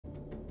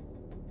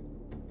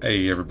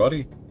Hey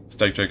everybody,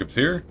 Steak Jacobs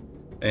here,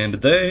 and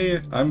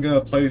today I'm gonna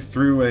play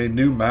through a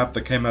new map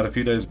that came out a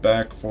few days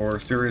back for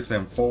Serious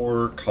Sam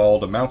 4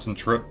 called A Mountain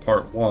Trip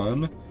Part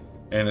 1,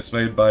 and it's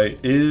made by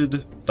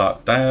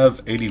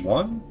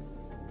id.dav81.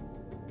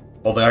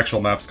 Well, the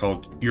actual map's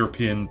called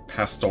European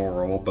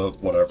Pastoral,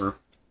 but whatever.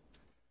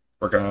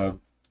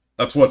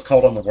 That's what it's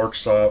called on the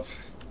workshop,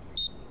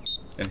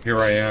 and here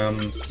I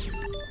am,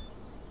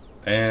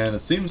 and it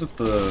seems that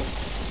the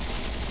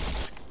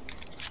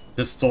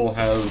pistol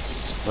has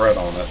spread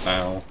on it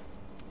now.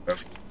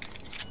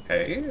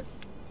 Okay.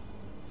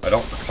 I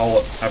don't recall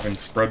it having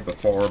spread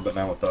before, but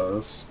now it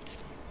does.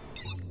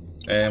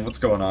 And what's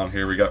going on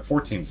here? We got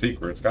 14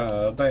 secrets.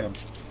 God damn.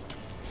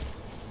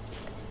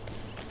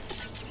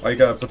 Why you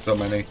gotta put so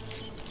many?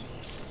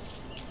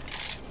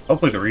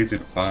 Hopefully they're easy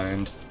to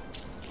find.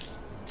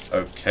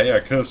 Okay, I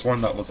could have sworn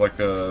that was like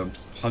a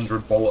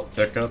 100 bullet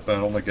pickup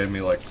and it only gave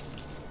me like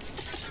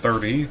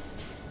 30.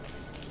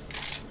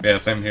 Yeah,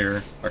 same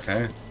here.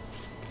 Okay.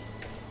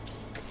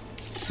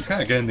 I'm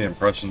kind of getting the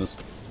impression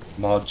this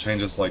mod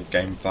changes like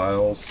game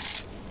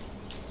files.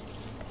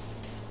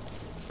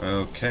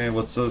 Okay,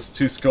 what's this?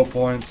 2 skill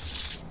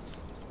points.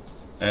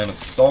 An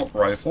assault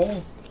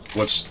rifle,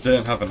 which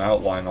didn't have an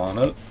outline on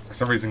it. For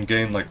some reason,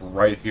 gain like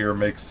right here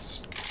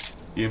makes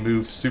you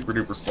move super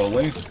duper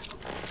slowly.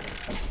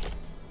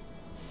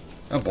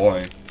 Oh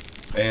boy.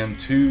 And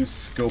 2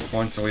 skill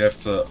points that we have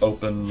to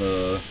open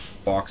the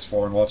box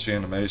for and watch the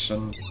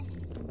animation.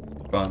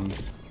 Fun.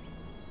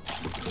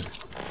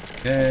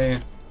 Okay.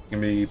 Give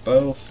me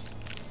both.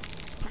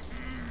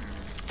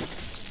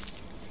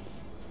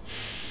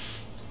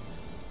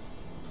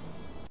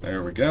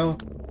 There we go.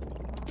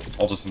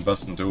 I'll just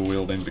invest in dual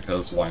wielding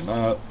because why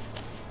not?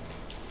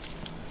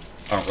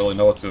 I don't really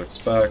know what to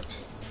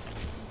expect.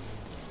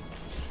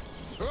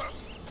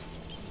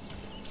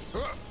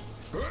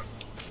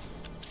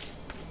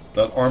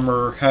 That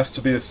armor has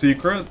to be a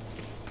secret.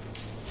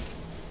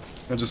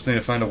 I just need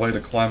to find a way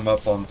to climb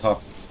up on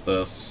top of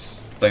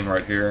this thing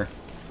right here.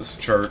 This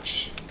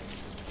church.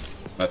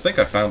 I think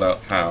I found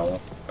out how.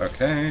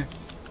 Okay.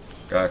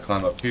 Gotta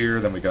climb up here,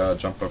 then we gotta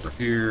jump over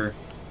here.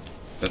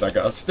 Then I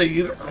gotta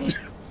sneeze.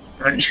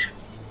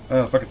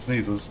 Oh, fucking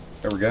sneezes.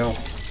 There we go.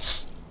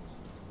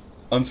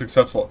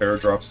 Unsuccessful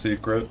airdrop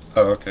secret.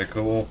 Oh, okay,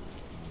 cool.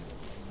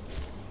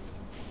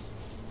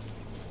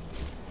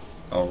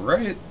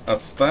 Alright,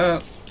 that's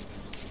that.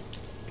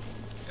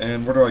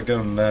 And where do I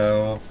go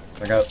now?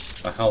 I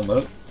got a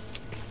helmet.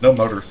 No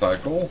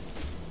motorcycle.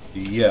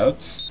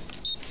 Yet.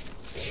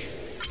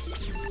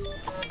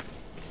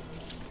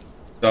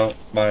 Don't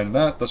mind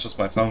that, that's just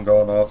my phone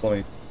going off. Let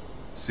me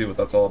see what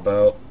that's all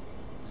about.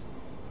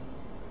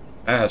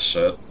 Ah,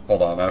 shit.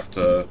 Hold on, I have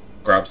to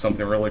grab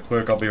something really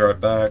quick. I'll be right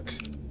back.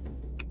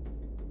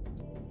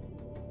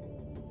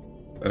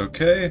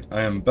 Okay,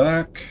 I am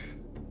back.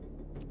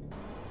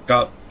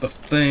 Got the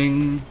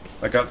thing.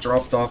 I got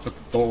dropped off at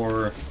the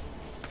door.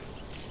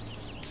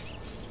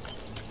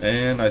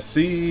 And I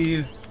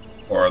see...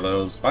 What are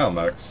those?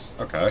 Biomechs.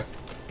 Okay.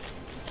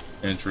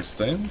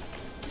 Interesting.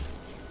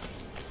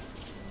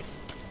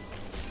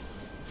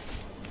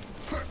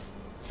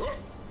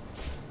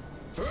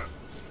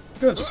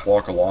 I'm gonna just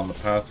walk along the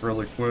path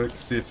really quick,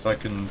 see if I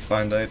can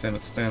find anything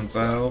that stands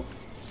out.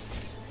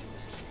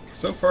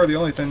 So far, the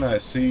only thing that I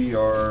see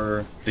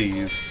are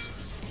these.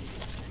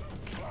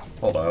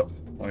 Hold up,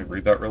 let me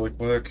read that really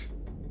quick.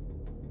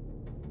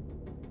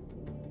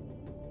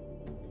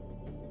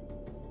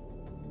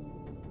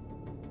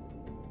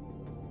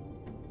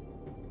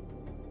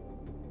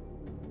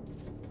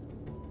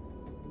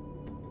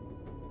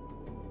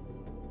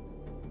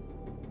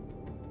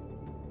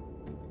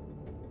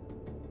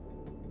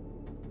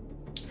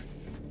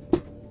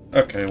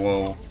 Okay,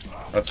 well,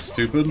 that's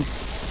stupid.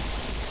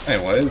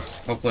 Anyways,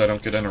 hopefully I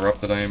don't get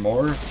interrupted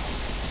anymore.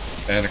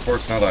 And of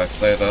course, now that I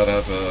say that, I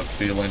have a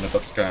feeling that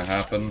that's gonna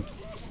happen.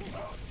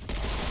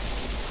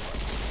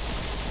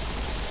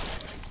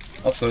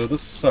 Also,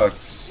 this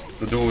sucks.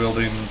 The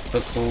dual-wielding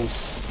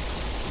pistols.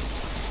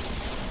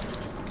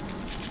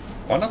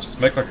 Why not just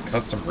make like a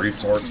custom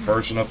resource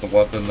version of the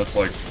weapon that's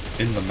like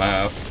in the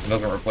map and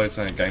doesn't replace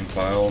any game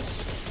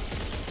files?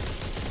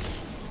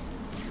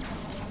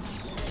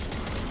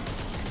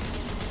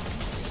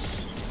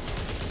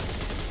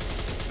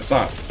 It's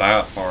not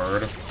that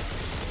hard.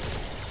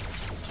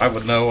 I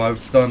would know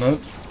I've done it.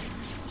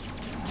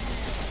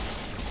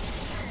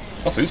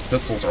 Also, these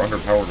pistols are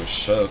underpowered as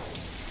shit.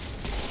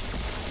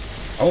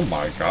 Oh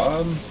my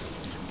god.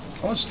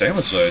 How much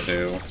damage did I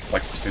do?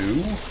 Like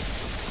 2?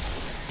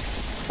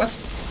 What?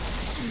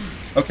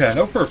 Okay, I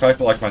know for a fact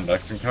that like my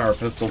next encounter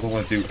pistols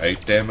only do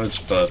 8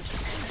 damage, but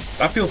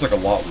that feels like a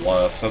lot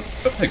less.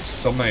 That takes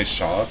so many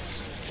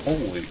shots.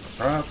 Holy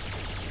crap.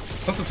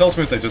 Something tells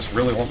me that they just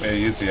really want me to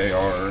use the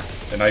AR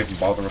and not even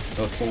bother with the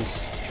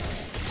pistols.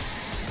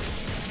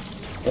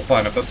 Well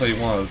fine, if that's how you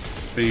want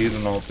to be,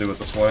 then I'll do it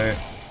this way.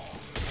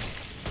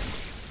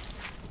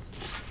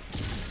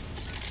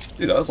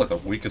 Dude, that was like the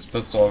weakest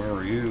pistol I've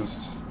ever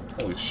used.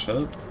 Holy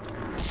shit.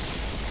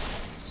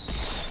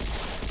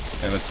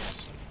 And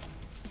it's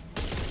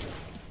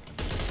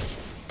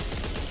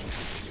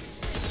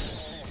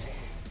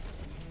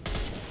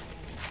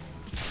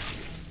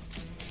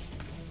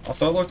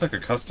Also, it looked like a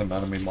custom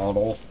enemy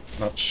model.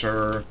 Not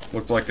sure.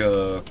 Looked like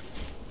a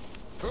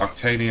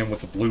Octanian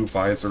with a blue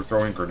visor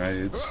throwing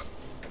grenades.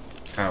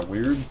 Kinda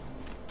weird.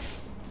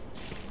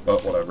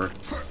 But whatever.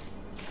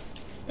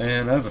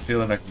 And I have a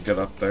feeling I can get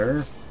up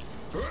there.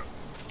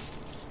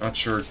 Not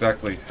sure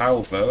exactly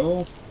how,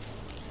 though.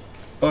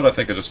 But I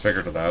think I just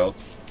figured it out.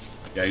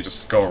 Yeah, you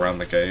just go around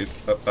the gate.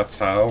 That's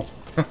how.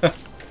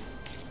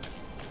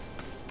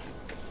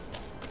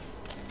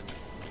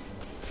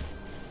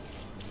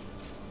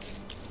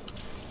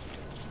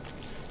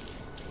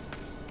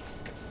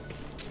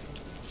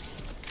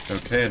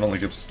 Okay, it only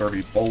gives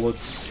 30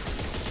 bullets.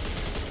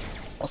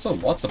 Also,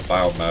 lots of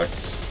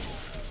biomechs.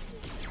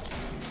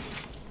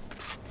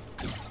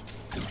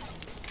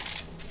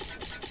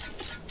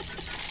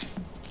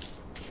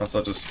 Also,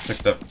 I just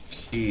picked up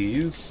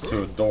keys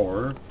to a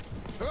door.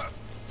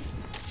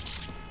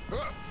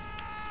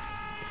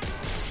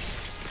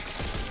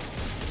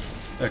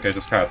 Okay,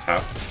 just kind of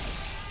tap.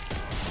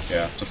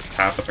 Yeah, just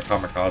tap at the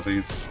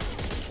kamikazes.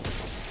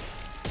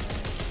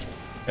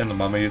 And the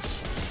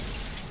mummies.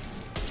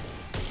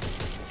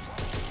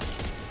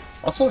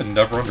 Also, I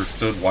never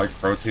understood why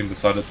Crow Team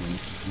decided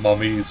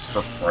mummies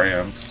for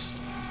France.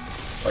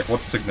 Like,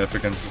 what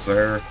significance is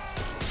there?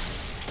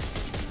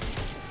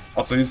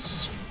 Also,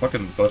 these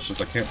fucking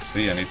bushes, I can't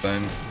see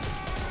anything.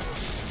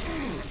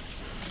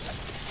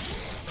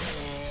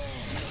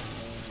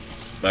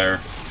 There.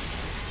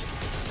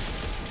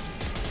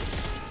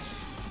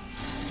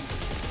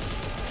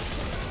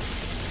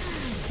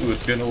 Ooh,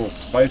 it's getting a little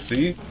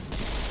spicy.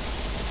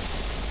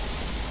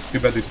 Too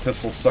bad these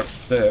pistols suck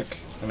dick,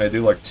 and they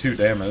do like 2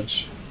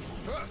 damage.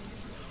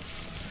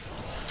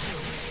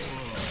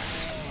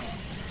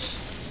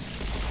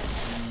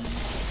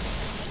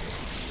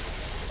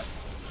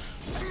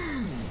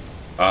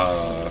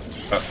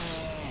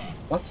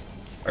 What?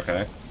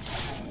 Okay.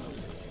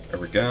 There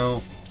we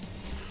go.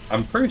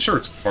 I'm pretty sure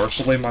it's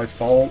partially my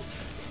fault.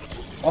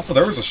 Also,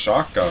 there was a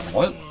shotgun.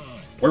 What?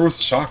 Where was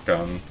the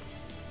shotgun?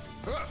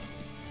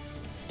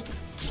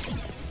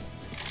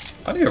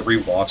 I need to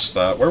rewatch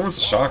that. Where was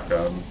the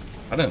shotgun?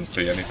 I didn't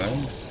see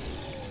anything.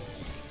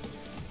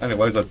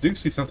 Anyways, I do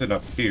see something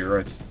up here,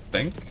 I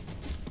think.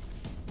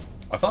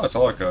 I thought I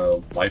saw like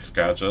a life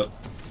gadget.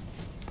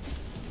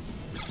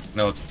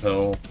 No, it's a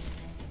pill.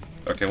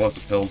 Okay, what's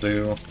a pill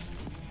do?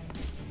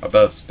 I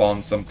bet it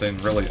spawns something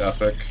really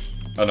epic.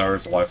 Oh no,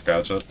 it's a life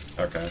gadget.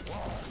 Okay.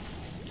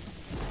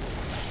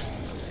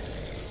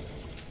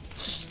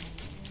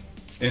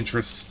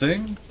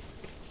 Interesting.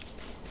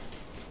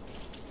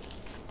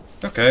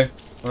 Okay,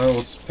 well,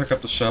 let's pick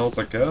up the shells,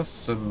 I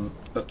guess, and...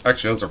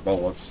 Actually, those are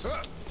bullets.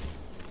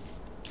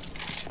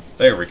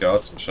 There we go,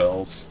 that's some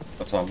shells.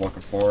 That's what I'm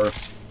looking for.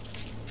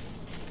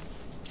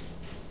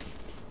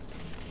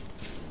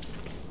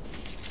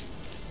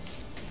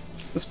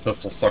 This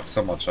pistol sucks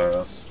so much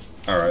ass.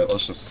 Alright,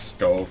 let's just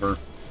go over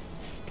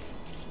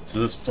to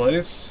this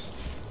place,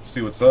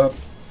 see what's up.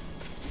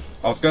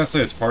 I was gonna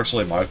say it's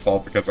partially my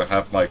fault because I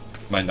have my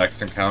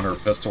next encounter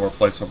pistol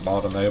replacement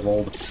mod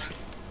enabled,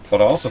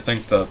 but I also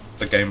think that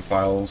the game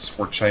files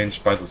were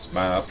changed by this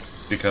map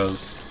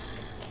because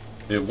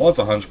it was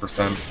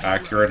 100%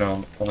 accurate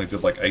and only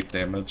did like 8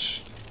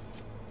 damage.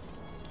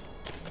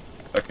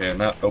 Okay, and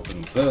that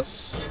opens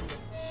this,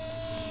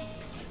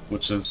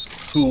 which is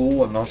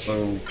cool, and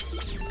also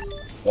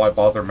why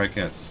bother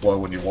making it slow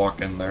when you walk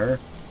in there?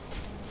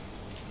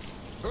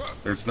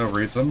 There's no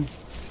reason.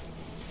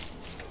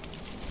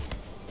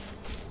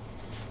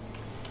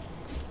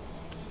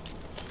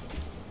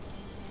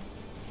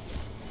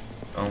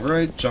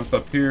 Alright, jump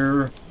up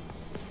here.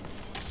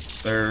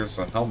 There's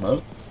a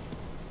helmet.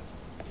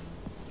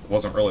 It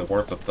wasn't really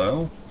worth it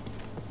though.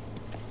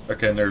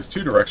 Okay, and there's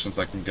 2 directions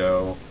I can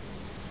go.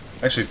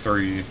 Actually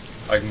 3.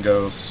 I can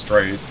go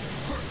straight.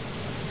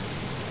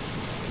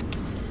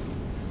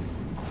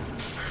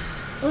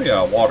 Oh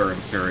yeah, water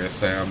in Serious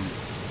Sam.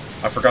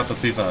 I forgot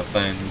that's even a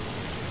thing.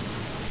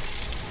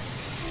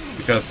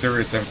 Because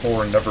Serious Sam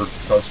 4 never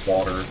does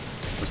water,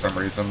 for some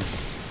reason.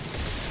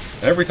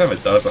 And every time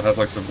it does, it has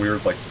like some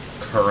weird like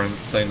current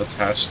thing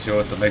attached to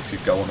it that makes you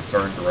go in a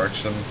certain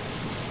direction.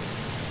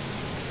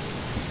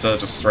 Instead of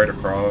just straight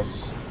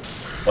across,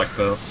 like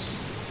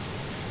this.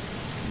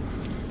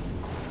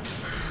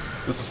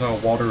 This is how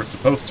water is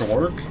supposed to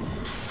work.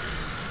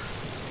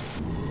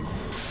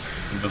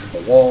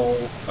 Invisible wall.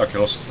 Okay,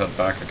 let's just head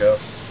back, I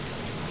guess.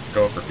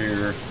 Go over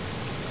here.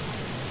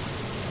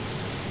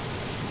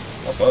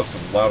 Also, that's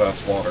some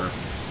loud-ass water.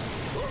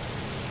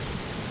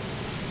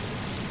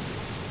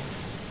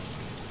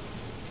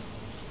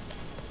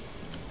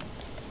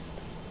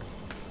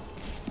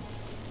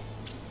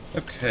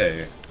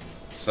 Okay,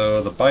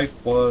 so the bike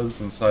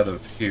was inside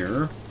of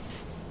here.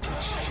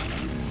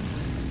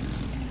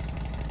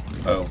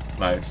 Oh,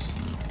 nice.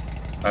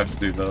 I have to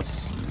do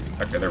this.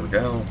 Okay, there we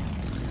go.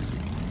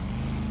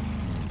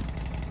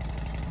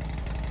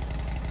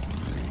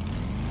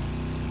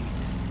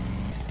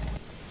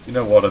 You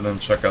know what, and then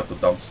check out the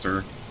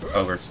dumpster.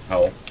 Oh, there's some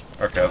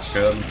health. Okay, that's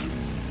good.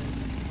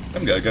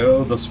 I'm gonna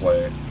go this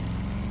way.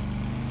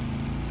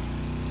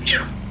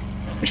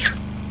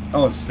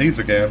 Oh, and sneeze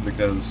again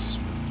because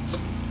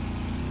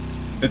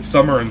it's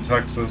summer in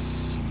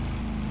Texas.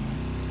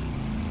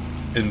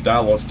 In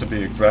Dallas, to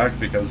be exact,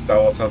 because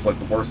Dallas has like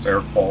the worst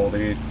air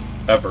quality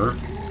ever.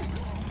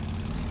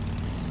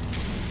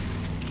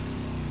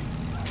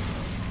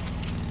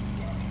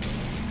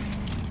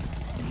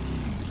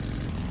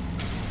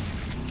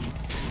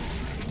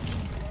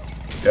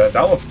 Yeah,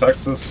 Dallas,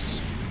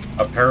 Texas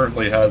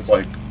apparently has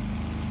like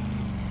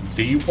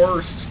the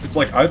worst. It's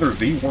like either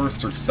the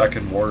worst or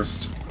second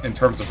worst in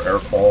terms of air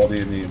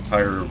quality in the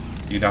entire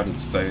United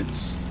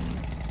States.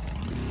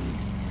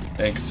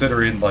 And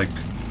considering like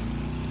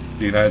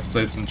the United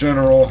States in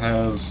general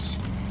has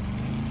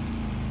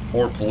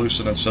more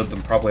pollution and shit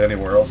than probably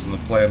anywhere else on the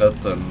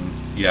planet, then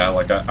yeah,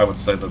 like I would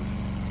say that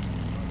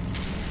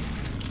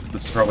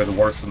this is probably the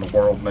worst in the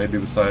world, maybe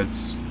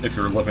besides if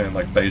you're living in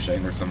like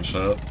Beijing or some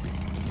shit.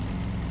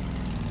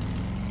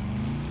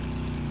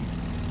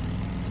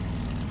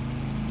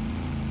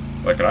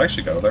 I could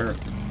actually go there.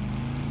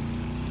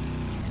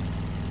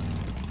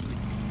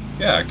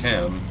 Yeah, I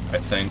can, I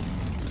think.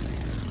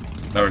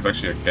 No, there's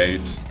actually a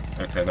gate.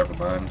 Okay, never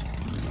mind.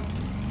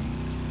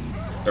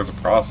 There's a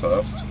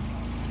processed.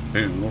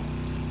 2.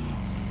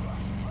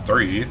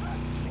 3.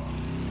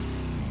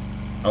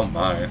 Oh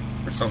my,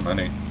 there's so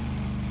many.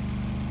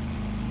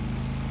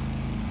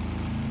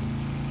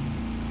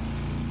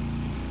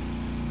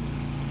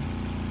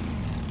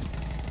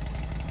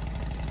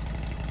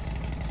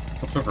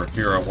 What's over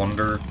here, I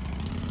wonder?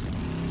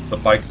 The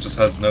bike just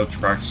has no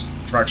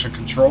traction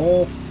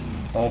control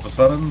all of a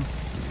sudden.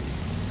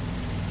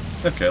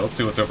 Okay, let's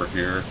see what's over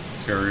here.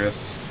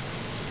 Curious.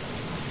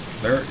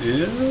 There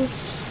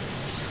is...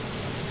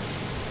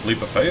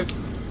 Leap of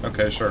faith?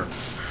 Okay, sure.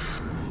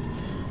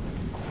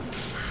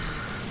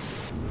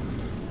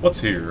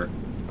 What's here?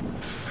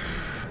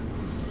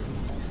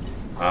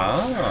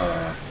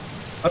 Ah,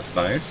 that's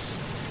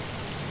nice.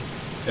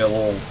 Yeah,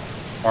 little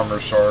armor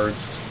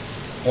shards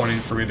pointing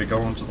for me to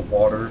go into the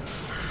water.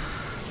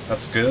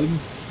 That's good.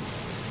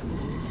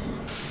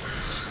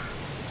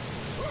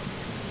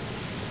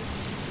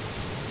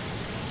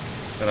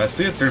 And I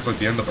see it, there's like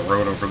the end of the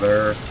road over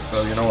there,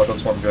 so you know what,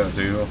 that's what I'm gonna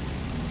do.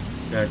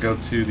 I'm gonna go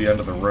to the end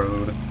of the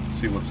road,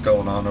 see what's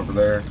going on over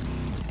there.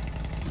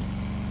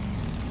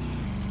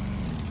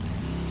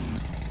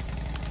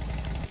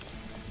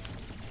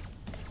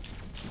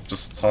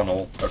 Just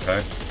tunnel,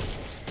 okay.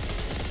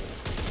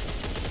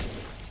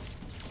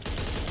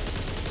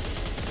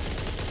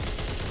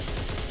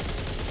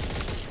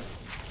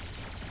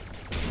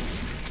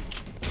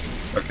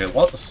 Okay,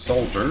 lots of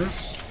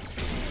soldiers.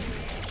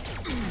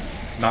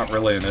 Not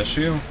really an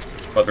issue,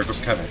 but they're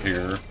just kind of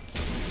here.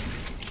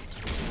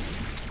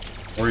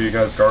 Where are you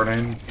guys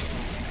guarding?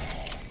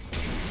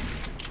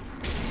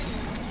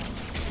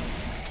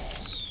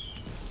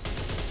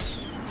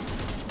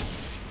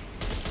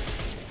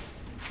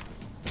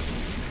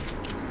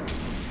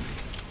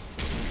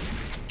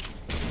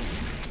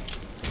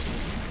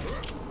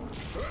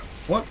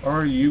 What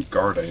are you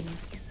guarding?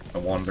 I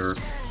wonder.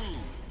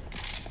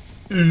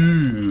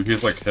 Ooh,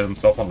 he's like hit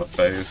himself on the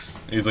face.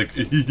 He's like,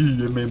 I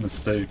made a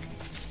mistake.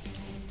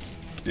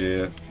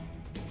 Yeah.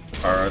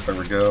 Alright, there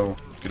we go.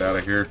 Get out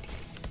of here.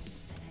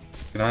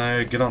 Can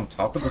I get on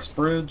top of this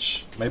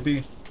bridge?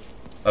 Maybe?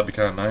 That'd be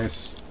kind of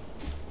nice.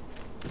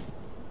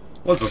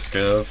 What does this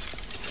give?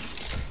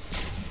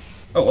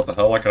 Oh, what the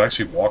hell? I could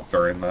actually walk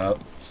during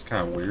that. It's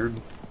kind of weird.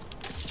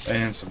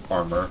 And some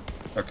armor.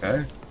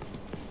 Okay.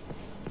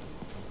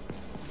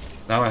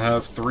 Now I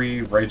have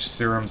 3 rage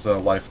serums and a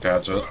life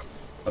gadget.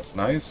 That's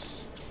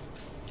nice.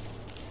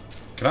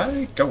 Can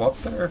I go up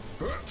there?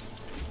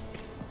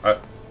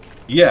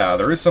 Yeah,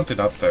 there is something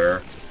up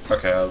there.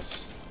 Okay,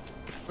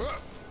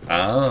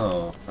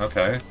 Oh,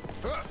 okay.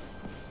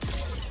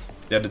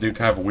 You had to do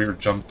kind of a weird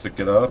jump to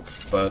get up,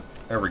 but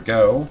there we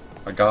go.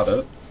 I got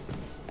it.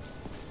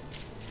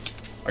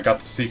 I got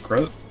the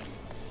secret.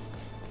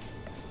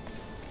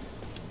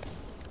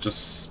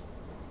 Just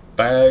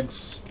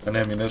bags and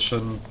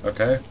ammunition,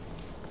 okay.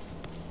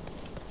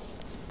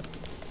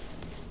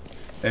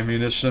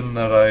 Ammunition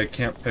that I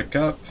can't pick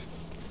up.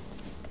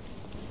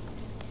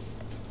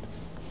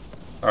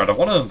 Alright, I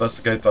want to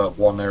investigate that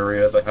one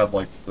area that had,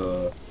 like,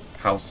 the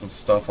house and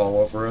stuff all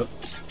over it.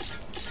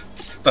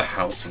 The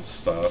house and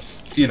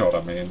stuff. You know what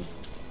I mean.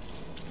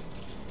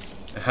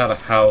 It had a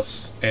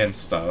house and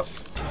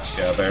stuff.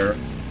 Yeah, there.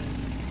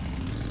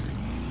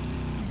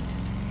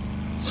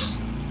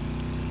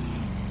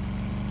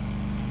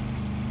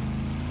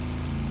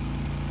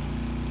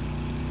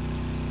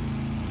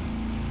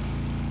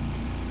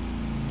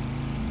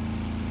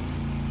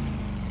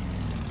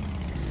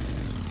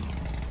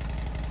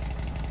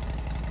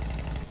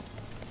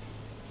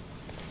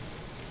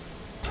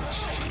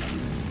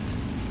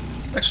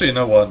 Actually, you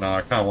know what? No,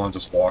 I kind of want to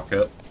just walk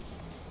it.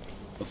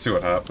 Let's see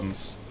what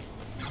happens.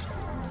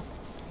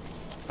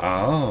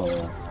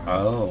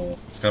 Oh,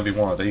 it's gonna be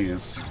one of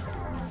these.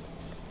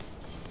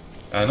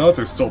 I know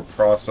they're still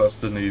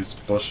processed in these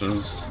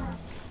bushes,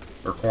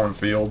 or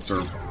cornfields,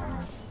 or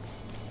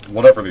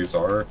whatever these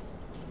are.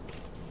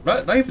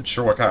 Not even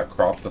sure what kind of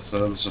crop this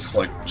is, just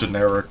like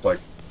generic, like,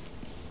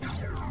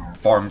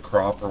 farm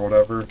crop or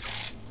whatever.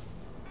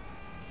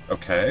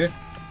 Okay.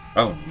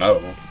 Oh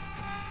no.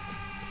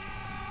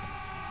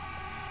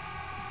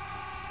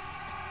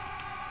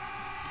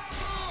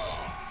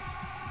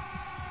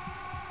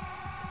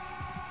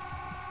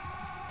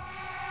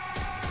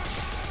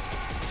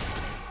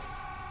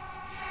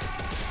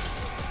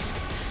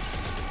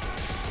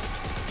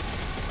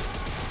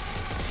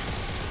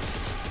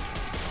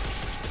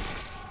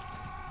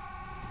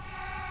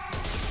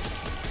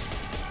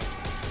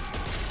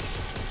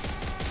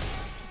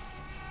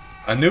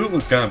 I knew it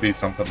was gonna be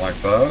something like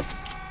that,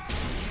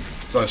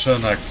 so I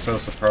shouldn't act so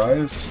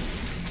surprised.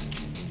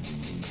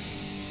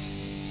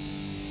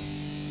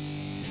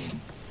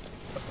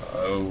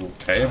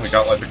 Okay, we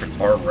got like the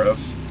guitar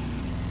riff.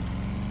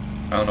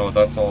 I don't know what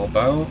that's all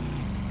about.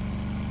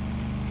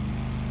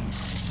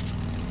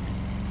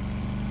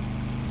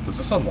 Does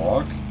this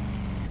unlock?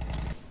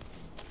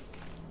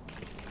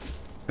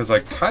 Because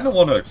I kind of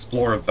want to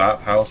explore that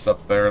house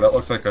up there. That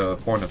looks like a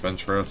point of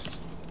interest.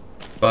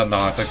 But no,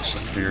 I think it's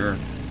just here.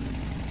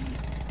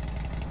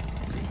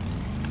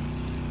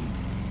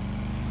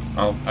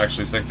 I don't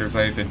actually think there's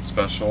anything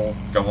special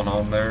going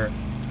on there.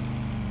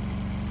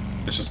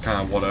 It's just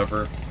kind of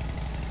whatever.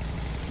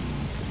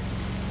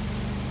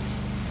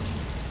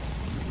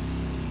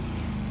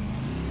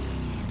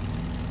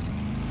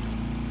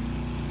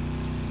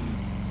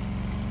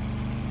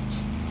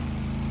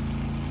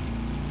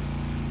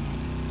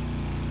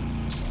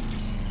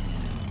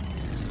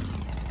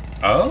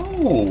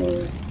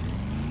 Oh!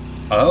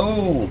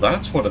 Oh,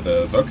 that's what it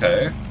is.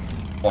 Okay.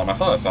 Well, I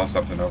thought I saw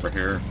something over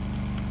here.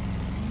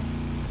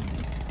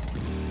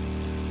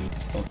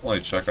 Let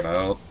me check it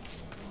out.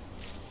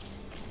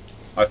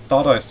 I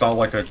thought I saw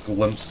like a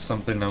glimpse of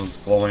something that was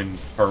glowing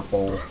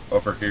purple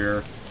over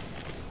here.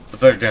 But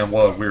then again,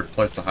 what a weird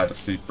place to hide a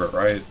secret,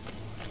 right?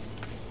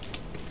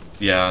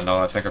 Yeah,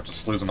 no, I think I'm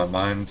just losing my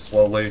mind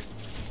slowly.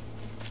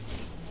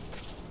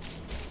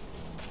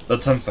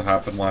 That tends to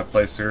happen when I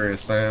play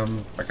Serious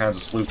Sam. I kind of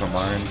just lose my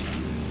mind.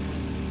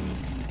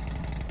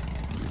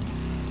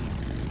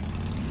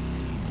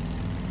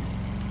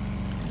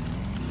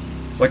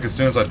 It's like as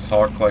soon as I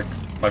talk, like,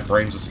 my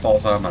brain just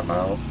falls out of my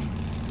mouth.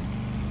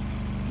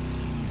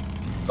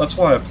 That's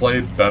why I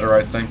play better,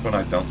 I think, when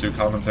I don't do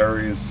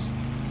commentaries.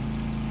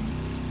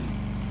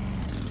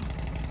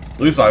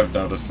 At least I've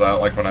noticed that.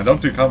 Like, when I don't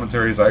do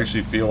commentaries, I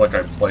actually feel like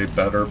I play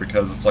better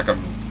because it's like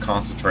I'm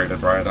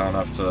concentrated, right? I don't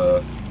have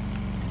to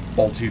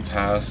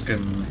multitask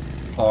and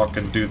talk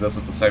and do this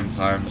at the same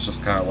time. It's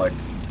just kind of like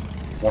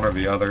one or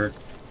the other.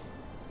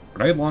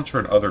 Grenade launcher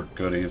and other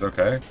goodies,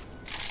 okay.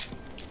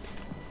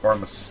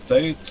 Farm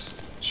estate.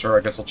 Sure,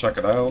 I guess I'll check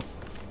it out.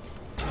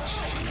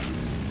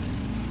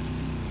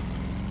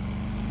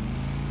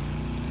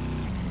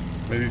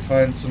 Maybe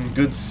find some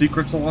good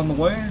secrets along the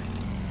way?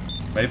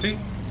 Maybe?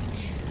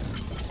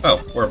 Oh,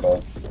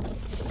 wereball.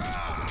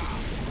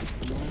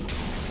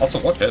 Also,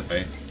 what hit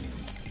me?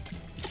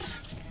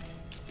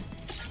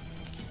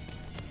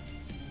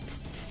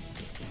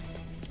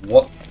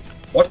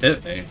 What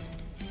hit me?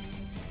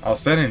 I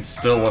was standing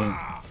still and...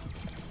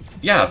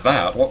 Yeah,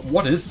 that.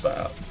 What is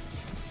that?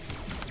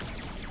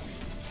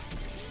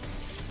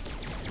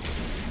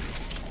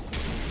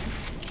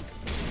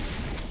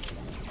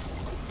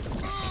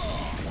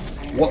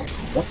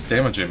 What's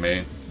damaging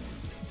me?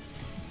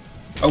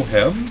 Oh,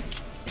 him?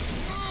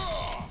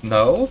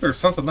 No, there's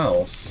something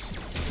else.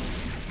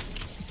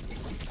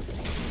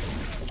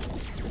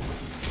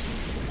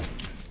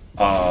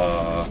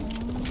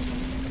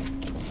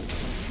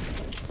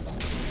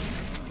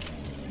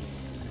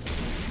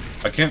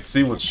 I can't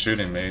see what's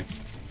shooting me.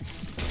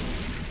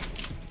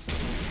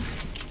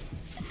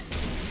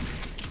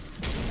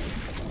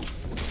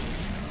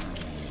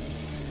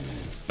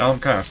 Now I'm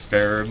kind of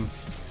scared.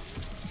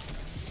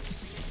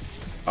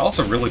 I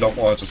also really don't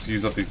want to just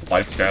use up these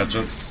life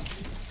gadgets,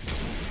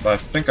 but I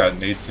think I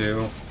need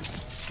to.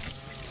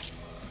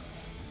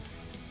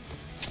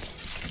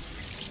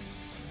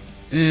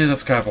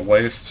 That's kind of a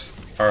waste.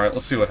 Alright,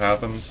 let's see what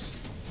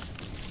happens.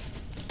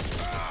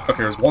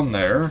 Okay, there's one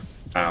there.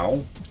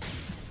 Ow.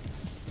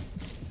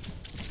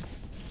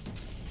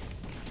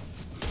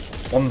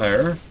 One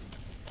there.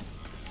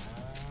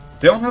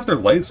 They don't have their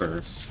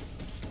lasers.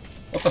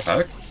 What the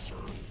heck?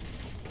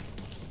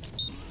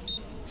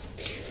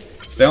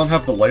 They don't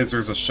have the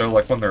lasers that show,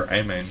 like, when they're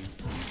aiming.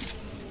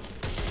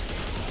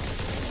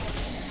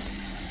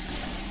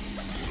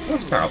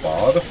 That's kind of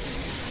odd.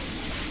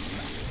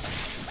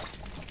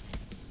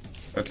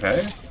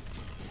 Okay.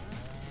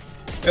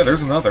 Yeah,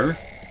 there's another.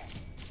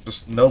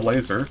 Just no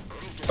laser.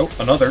 Oh,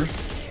 another.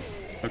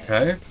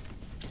 Okay.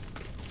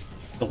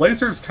 The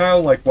laser's kind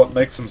of like what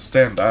makes them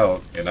stand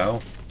out, you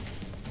know?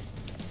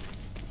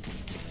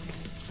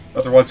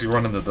 Otherwise you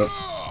run into the...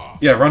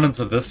 Yeah, run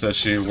into this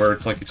issue where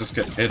it's like you just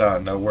get hit out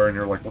of nowhere and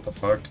you're like, what the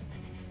fuck?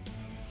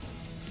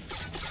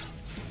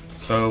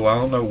 So, I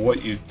don't know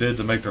what you did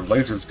to make their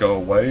lasers go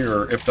away,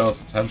 or if that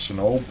was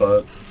intentional,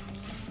 but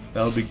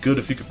that would be good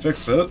if you could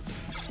fix it,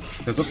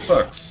 because it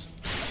sucks.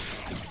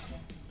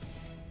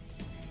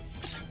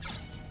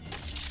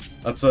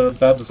 That's a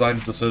bad design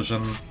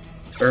decision.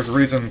 There's a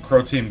reason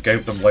Crow Team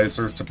gave them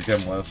lasers to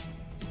begin with.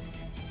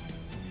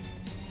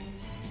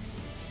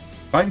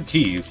 Find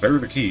keys. They're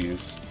the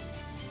keys.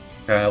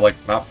 Can I, like,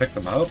 not pick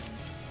them up?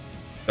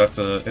 Do I have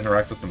to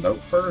interact with the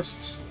note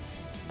first?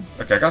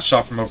 Okay, I got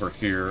shot from over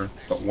here,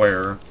 but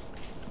where?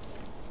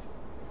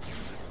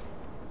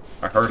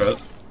 I heard it.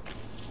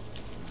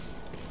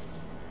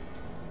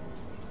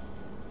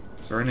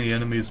 Is there any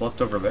enemies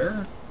left over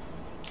there?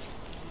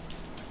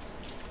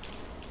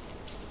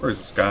 Where's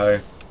this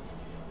guy?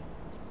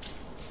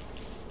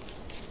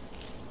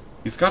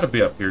 He's gotta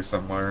be up here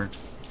somewhere.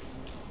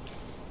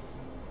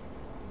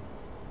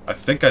 I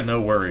think I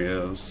know where he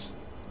is.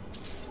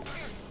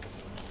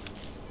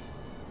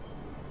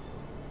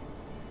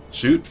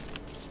 Shoot.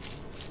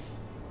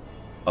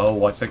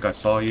 Oh, I think I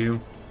saw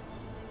you.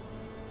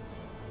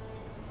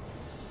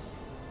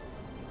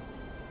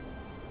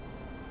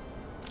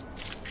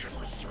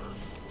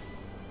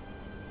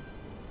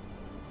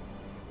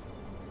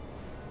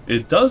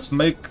 It does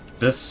make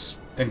this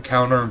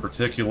encounter in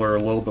particular a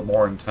little bit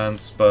more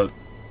intense, but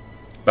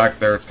back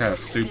there it's kind of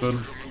stupid.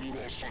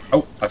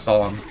 Oh, I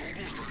saw him.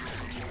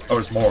 Oh,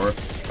 there's more.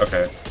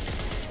 Okay.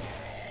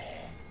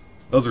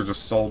 Those are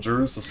just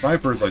soldiers. The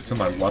sniper's like to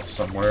my left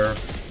somewhere.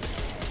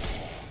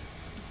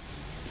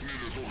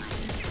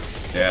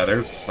 Yeah,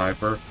 there's a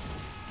sniper.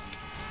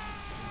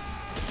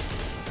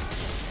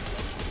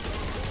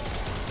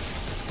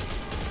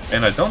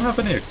 And I don't have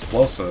any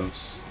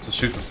explosives to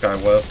shoot this guy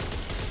with.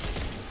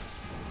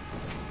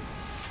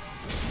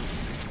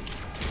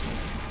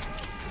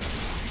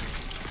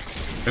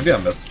 Maybe I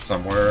missed it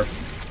somewhere.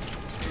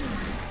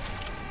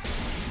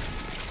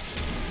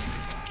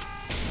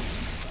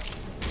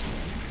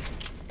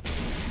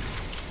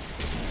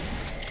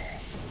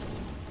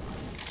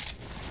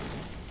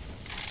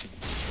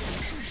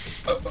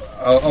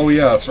 Oh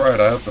yeah, that's right,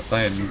 I have the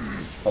thing.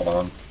 Hold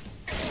on.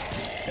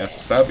 He has to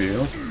stab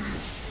you.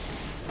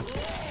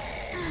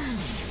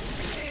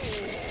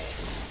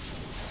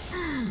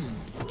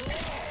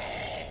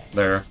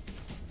 There.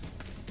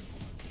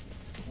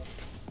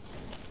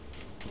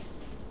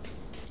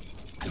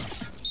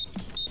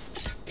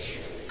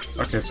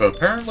 Okay, so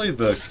apparently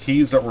the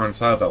keys that were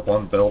inside that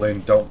one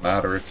building don't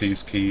matter. It's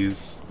these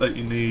keys that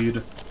you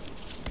need.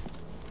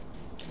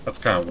 That's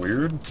kind of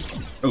weird.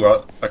 Ooh,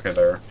 okay,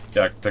 there.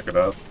 Yeah, I can pick it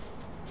up.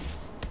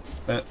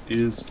 That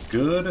is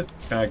good.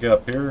 Can I get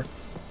up here?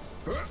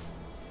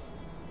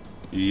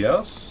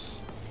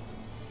 Yes.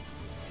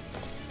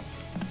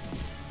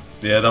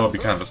 Yeah, that would be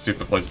kind of a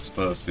stupid place to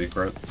put a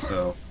secret,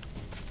 so...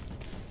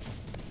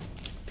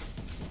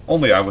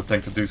 Only I would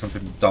think to do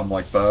something dumb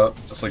like that.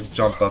 Just, like,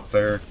 jump up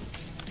there.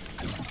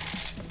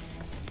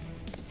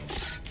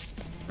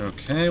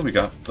 Okay, we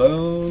got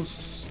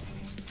those.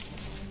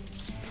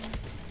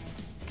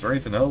 Is there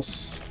anything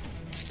else?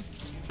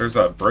 There's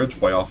that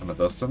bridge way off in the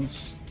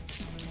distance.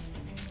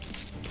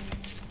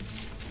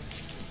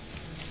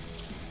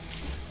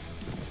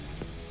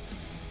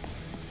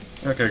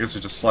 Okay, I guess we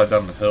just slide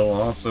down the hill.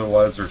 Also,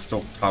 why is there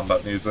still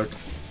combat music?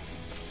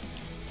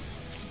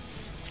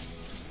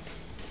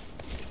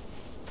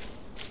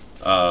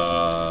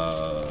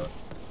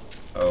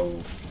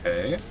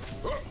 Okay.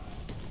 Oh,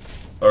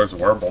 there's a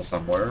wormhole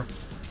somewhere.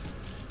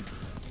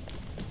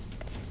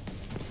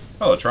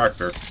 Oh, a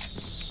tractor.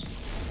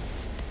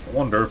 I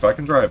wonder if I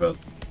can drive it.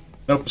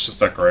 Nope, it's just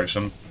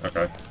decoration.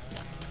 Okay.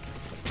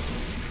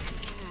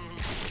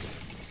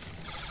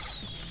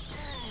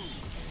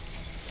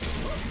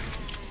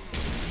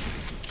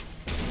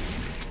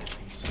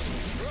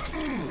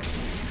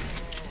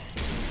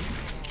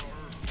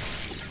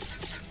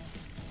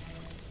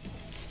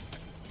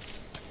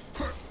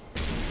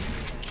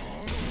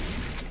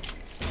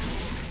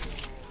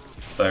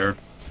 There.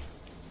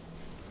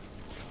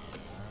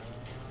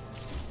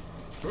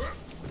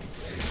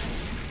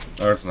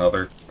 There's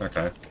another.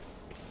 Okay.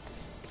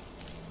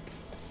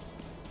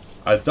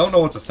 I don't know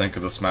what to think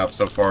of this map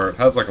so far. It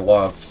has like a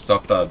lot of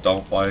stuff that I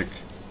don't like.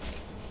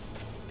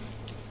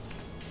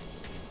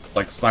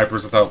 Like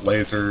snipers without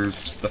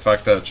lasers, the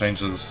fact that it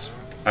changes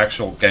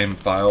actual game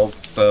files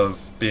instead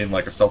of being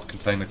like a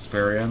self-contained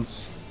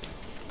experience.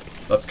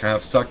 That's kind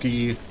of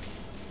sucky.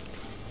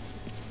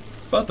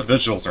 But the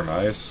visuals are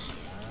nice.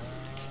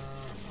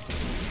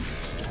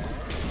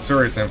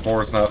 Serious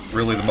M4 is not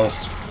really the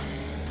most...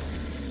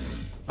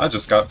 I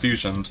just got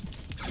fusioned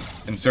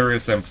in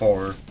Serious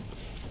M4.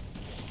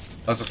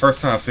 That's the first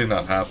time I've seen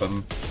that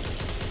happen.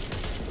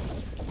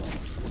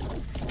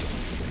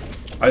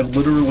 I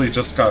literally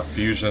just got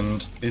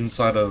fusioned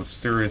inside of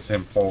Serious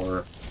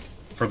M4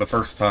 for the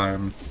first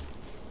time.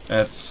 And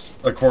it's,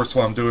 of course,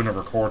 while I'm doing a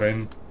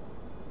recording.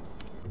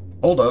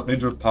 Hold up, need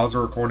to pause the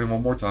recording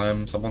one more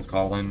time. Someone's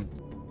calling.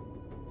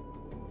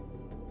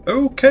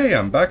 Okay,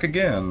 I'm back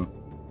again.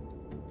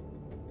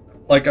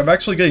 Like, I'm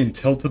actually getting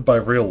tilted by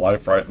real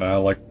life right now,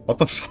 like, what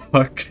the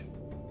fuck?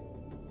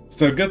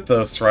 So get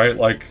this, right,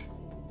 like,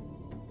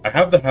 I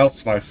have the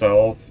house to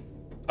myself,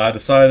 I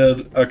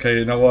decided, okay,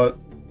 you know what,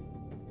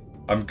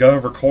 I'm gonna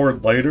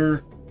record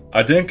later.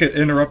 I didn't get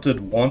interrupted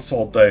once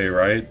all day,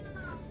 right?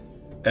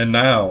 And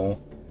now,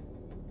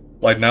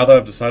 like, now that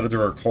I've decided to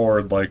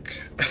record,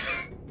 like,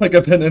 like,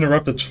 I've been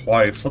interrupted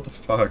twice. What the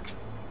fuck?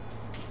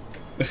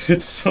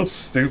 It's so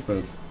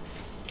stupid.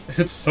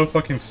 It's so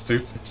fucking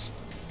stupid.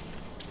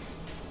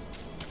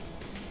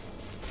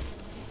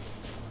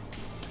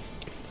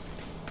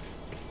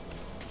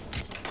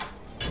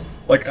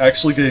 Like,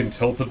 actually getting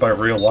tilted by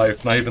real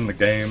life, not even the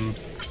game.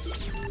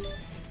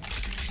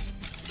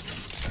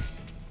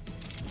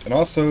 And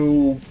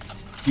also,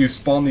 you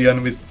spawn the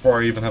enemies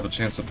before I even have a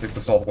chance to pick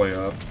this all the way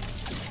up.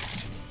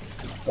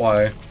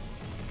 Why?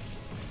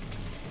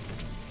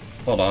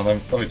 Hold on,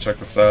 let me check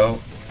this out.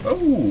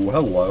 Oh,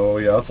 hello.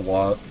 Yeah, that's a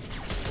lot.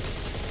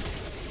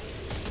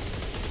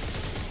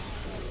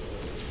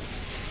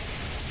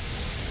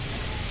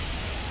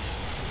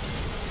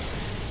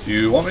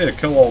 You want me to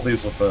kill all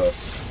these with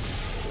this?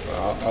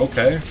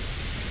 Okay.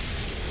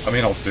 I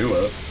mean, I'll do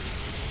it.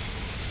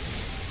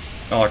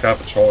 Not like I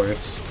have a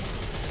choice.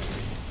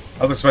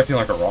 I was expecting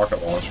like a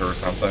rocket launcher or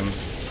something.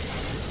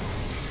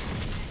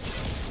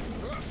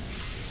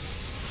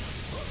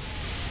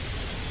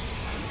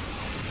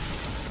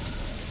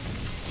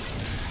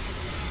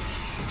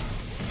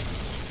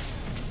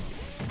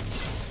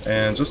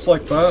 And just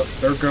like that,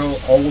 there go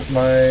all of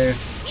my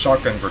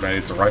shotgun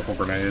grenades, or rifle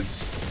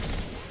grenades.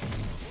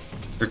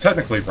 They're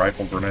technically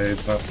rifle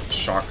grenades, not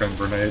shotgun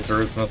grenades.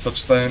 There is no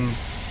such thing.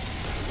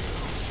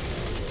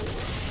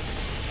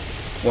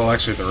 Well,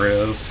 actually there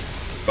is,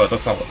 but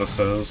that's not what this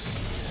is.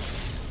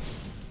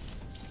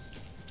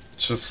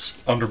 It's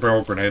just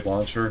underbarrel grenade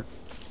launcher.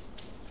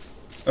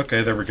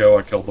 Okay, there we go,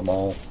 I killed them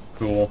all.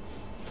 Cool.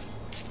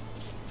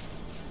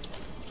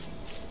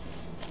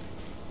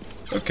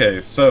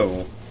 Okay,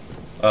 so,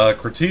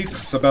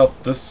 critiques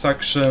about this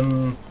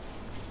section.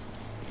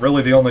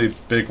 Really the only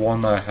big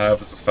one that I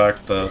have is the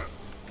fact that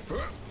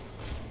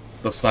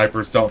the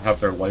snipers don't have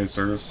their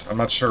lasers. I'm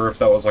not sure if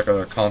that was like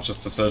a conscious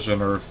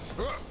decision or if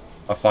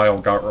a file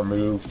got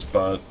removed,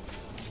 but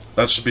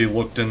that should be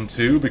looked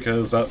into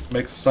because that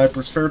makes the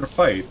snipers fair to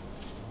fight.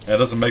 And it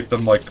doesn't make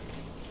them like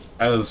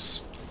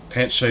as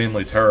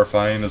pants-shadingly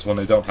terrifying as when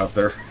they don't have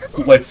their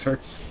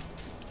lasers.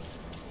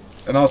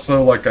 And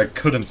also, like, I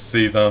couldn't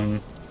see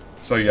them,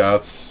 so yeah,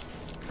 it's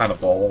kind of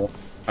bull.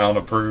 I don't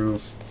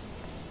approve.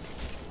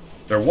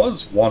 There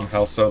was one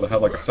house, though, that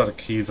had, like, a set of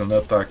keys in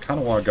it that I kind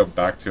of want to go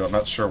back to. I'm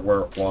not sure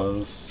where it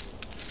was.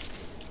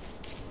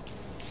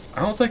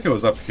 I don't think it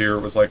was up here.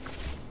 It was, like,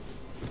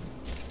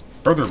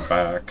 further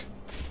back.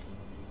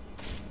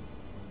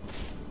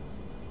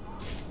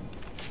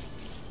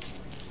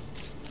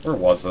 Where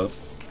was it?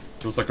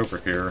 It was, like, over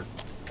here.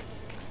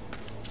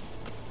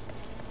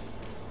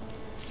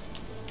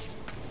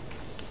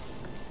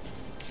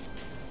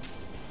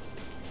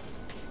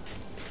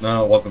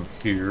 No, it wasn't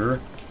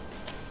here.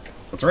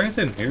 Was there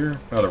anything here?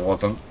 No, there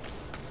wasn't.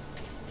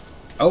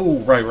 Oh,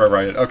 right.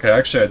 Okay,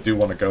 actually, I do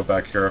want to go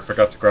back here. I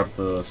forgot to grab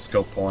the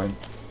skill point.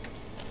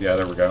 Yeah,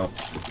 there we go.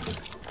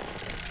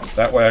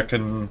 That way I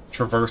can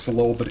traverse a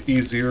little bit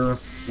easier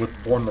with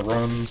Born to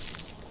Run.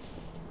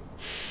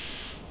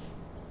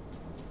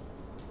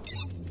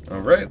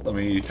 Alright, let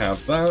me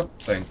have that.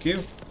 Thank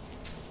you.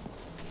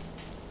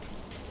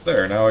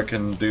 There, now I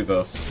can do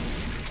this.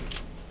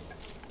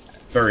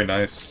 Very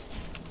nice.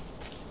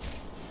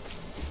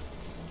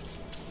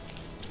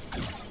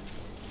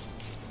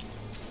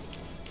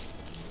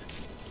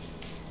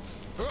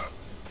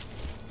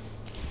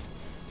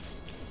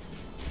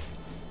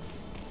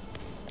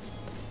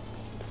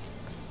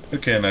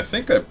 Okay, and I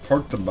think I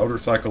parked the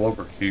motorcycle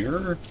over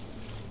here?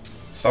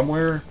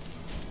 Somewhere?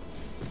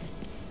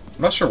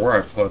 I'm not sure where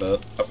I put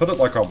it. I put it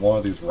like on one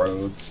of these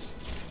roads.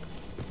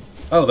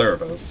 Oh, there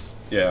it is.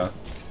 Yeah.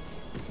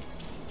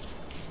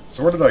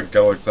 So where did I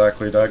go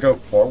exactly? Did I go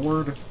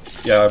forward?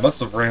 Yeah, I must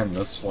have ran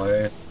this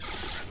way.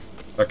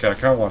 Okay, I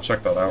kind of want to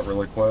check that out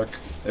really quick,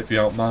 if you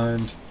don't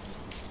mind.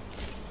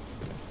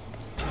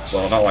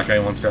 Well, not like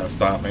anyone's gonna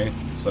stop me,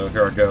 so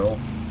here I go.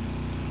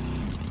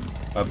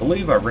 I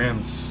believe I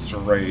ran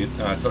straight,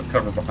 and I took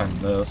cover behind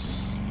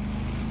this.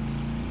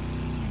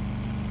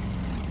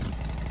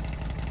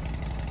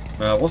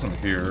 No, it wasn't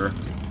here.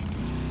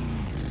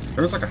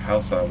 There was like a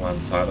house that I went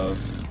inside of.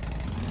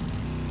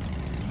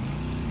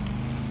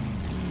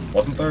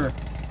 Wasn't there?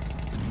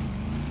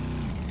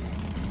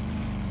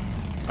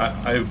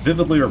 I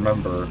vividly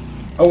remember.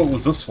 Oh, it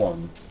was this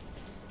one.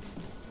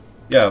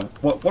 Yeah,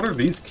 what are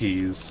these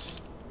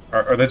keys?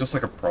 Are they just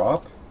like a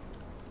prop?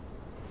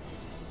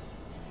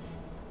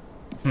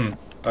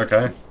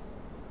 Okay.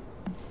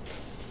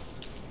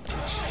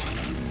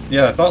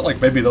 Yeah, I thought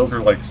like maybe those were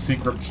like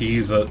secret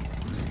keys that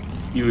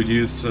you would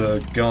use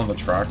to get on the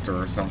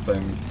tractor or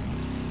something.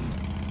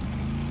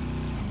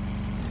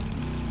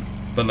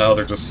 But no,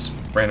 they're just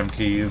random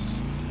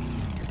keys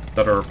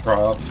that are a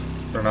prop.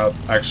 They're not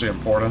actually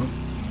important.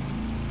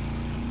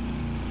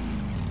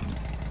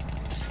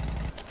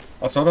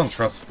 Also, I don't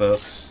trust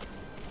this.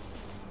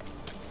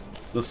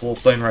 This little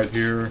thing right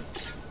here.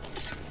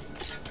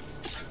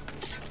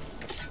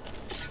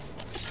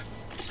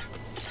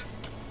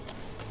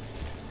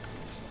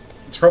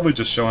 It's probably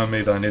just showing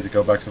me that I need to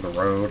go back to the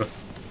road.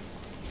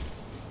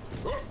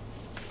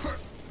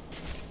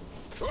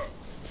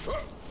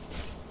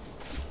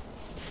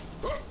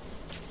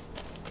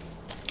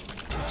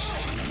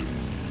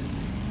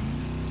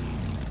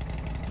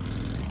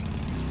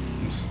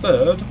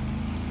 instead,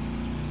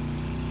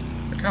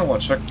 I kind of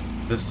want to check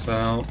this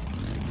out.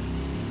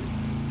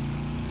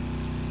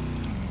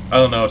 I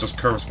don't know, it just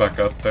curves back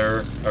up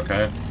there.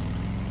 Okay.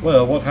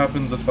 Well, what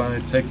happens if I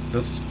take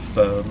this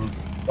instead?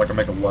 Like I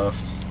make a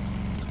left.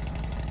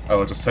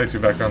 Oh, it just takes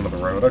me back down to the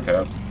road.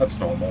 Okay, that's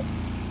normal.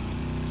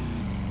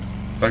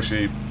 It's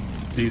actually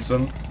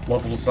decent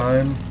level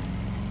design.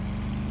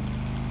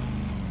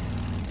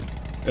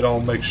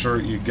 It'll make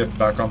sure you get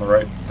back on the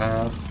right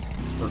path,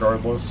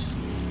 regardless.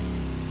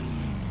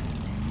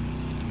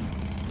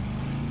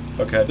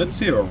 Okay, I did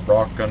see a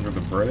rock under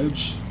the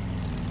bridge.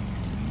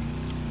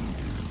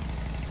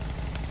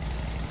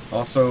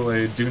 Also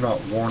a do not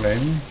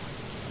warning.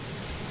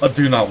 A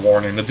do not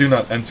warning, a do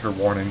not enter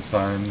warning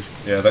sign.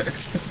 Yeah, that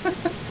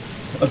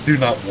a do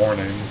not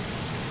warning.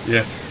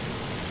 Yeah.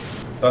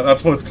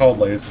 That's what it's called,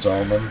 ladies and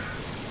gentlemen.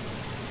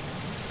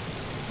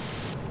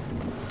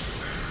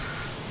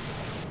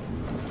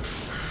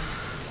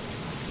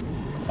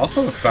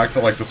 Also, the fact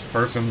that, like, this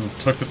person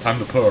took the time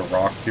to put a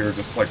rock here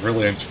just, like,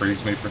 really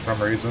intrigues me for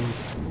some reason.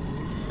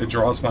 It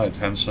draws my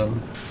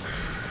attention.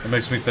 It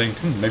makes me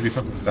think, maybe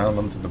something's down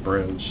under the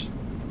bridge.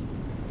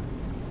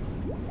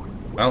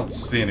 I don't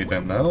see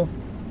anything, though.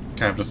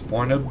 Kind of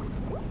disappointed.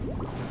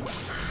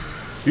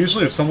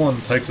 Usually if someone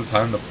takes the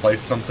time to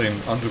place something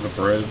under the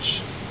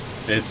bridge,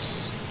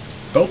 it's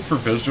both for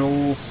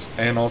visuals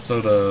and also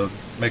to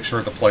make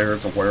sure the player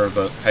is aware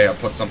that, hey, I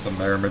put something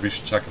there, maybe you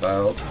should check it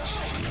out.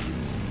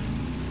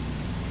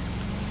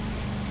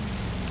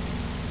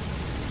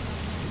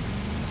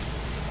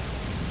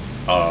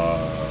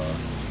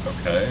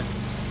 Okay.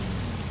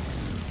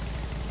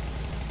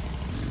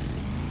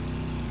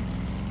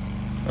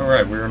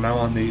 Alright, we are now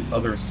on the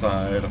other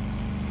side.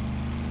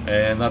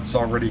 And that's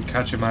already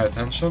catching my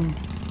attention.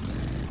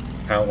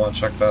 Kinda wanna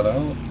check that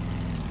out.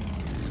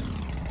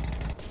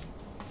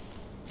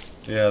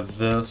 Yeah,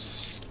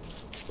 this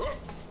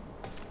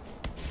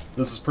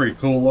is pretty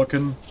cool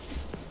looking.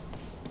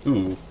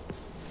 Ooh.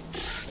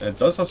 And it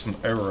does have some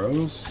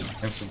arrows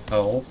and some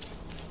health.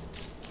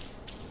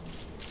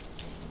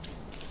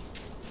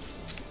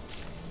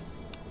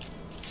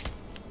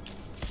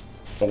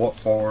 But what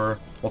for?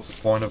 What's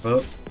the point of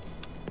it?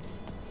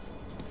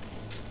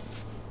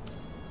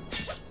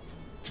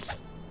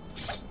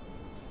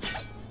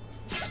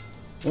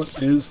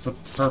 What is the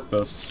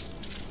purpose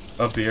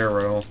of the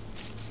arrow?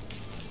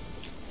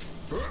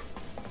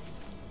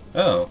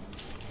 Oh,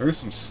 there's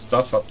some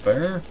stuff up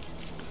there.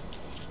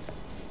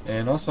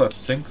 And also I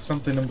think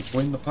something in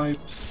between the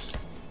pipes.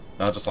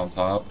 Not just on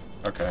top.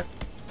 Okay.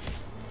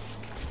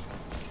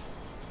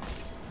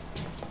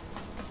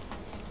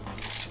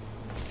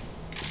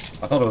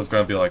 I thought it was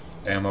going to be like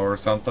ammo or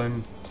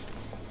something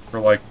for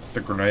like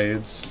the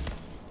grenades,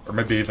 or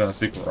maybe even a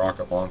secret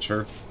rocket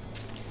launcher.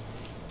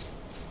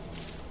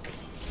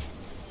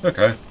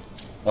 Okay,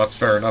 well that's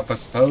fair enough I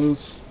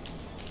suppose.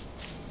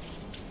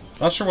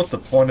 Not sure what the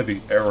point of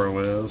the arrow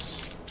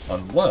is,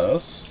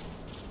 unless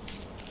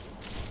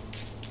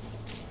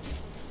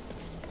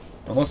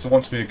it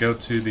wants me to go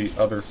to the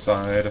other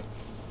side.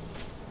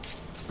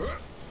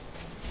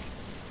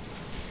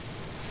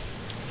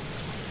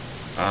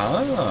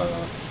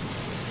 Ah!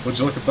 Would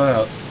you look at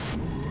that?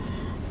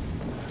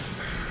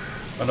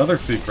 Another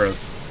secret.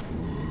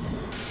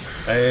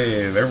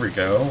 Hey, there we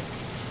go.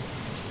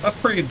 That's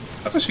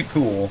actually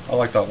cool. I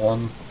like that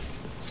one.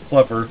 It's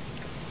clever.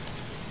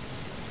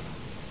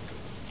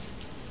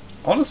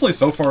 Honestly,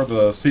 so far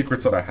the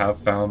secrets that I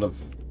have found have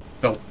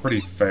felt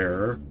pretty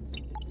fair.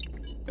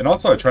 And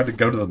also I tried to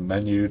go to the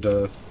menu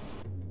to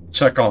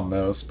check on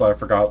this, but I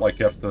forgot, like,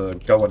 you have to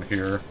go in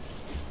here.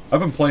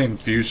 I've been playing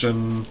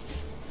Fusion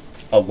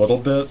a little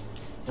bit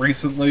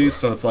recently,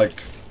 so it's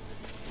like,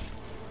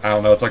 I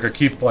don't know, it's like I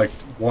keep, like,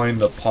 wanting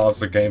to pause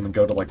the game and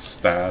go to, like,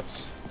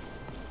 stats.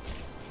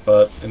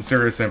 But in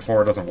Serious Sam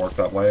 4 it doesn't work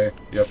that way.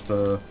 You have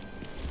to...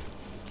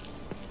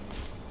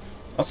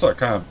 Also, I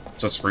kind of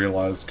just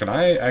realized, can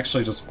I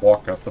actually just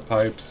walk up the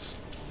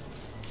pipes?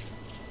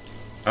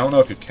 I don't know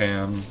if you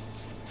can.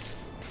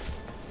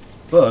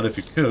 But if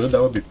you could,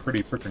 that would be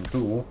pretty freaking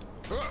cool.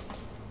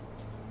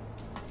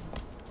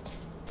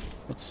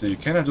 Let's see,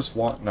 can I just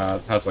walk? Nah,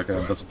 it has like an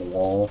invisible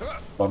wall.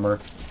 Bummer.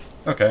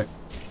 Okay.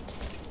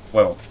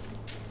 Well.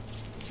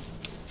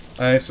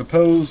 I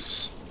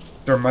suppose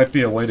there might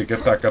be a way to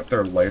get back up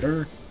there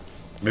later.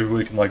 Maybe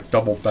we can like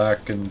double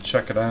back and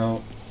check it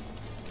out.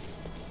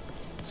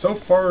 So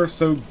far,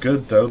 so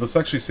good though. This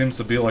actually seems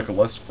to be like a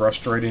less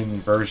frustrating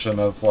version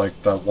of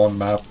like that one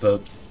map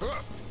that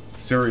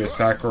Sirius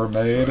Sakura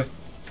made.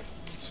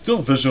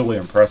 Still visually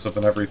impressive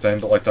and everything,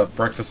 but like that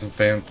Breakfast in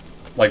France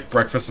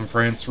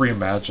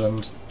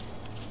reimagined.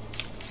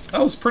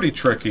 That was pretty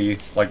tricky.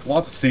 Like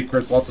lots of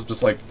secrets, lots of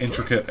just like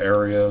intricate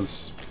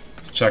areas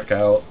to check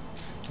out.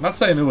 I'm not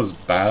saying it was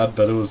bad,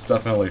 but it was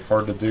definitely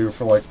hard to do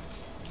for like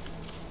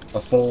a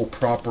full,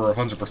 proper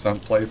 100%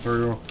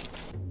 playthrough.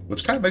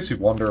 Which kind of makes me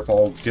wonder if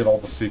I'll get all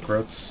the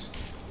secrets.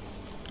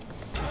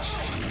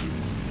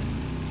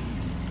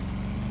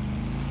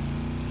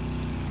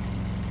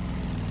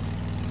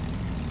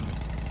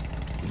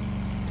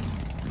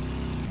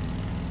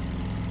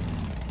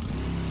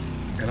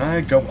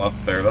 I go up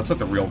there? That's like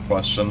the real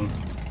question.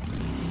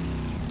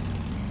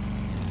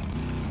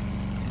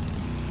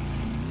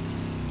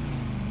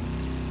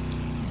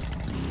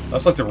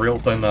 That's like the real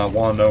thing that I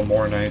want to know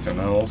more than anything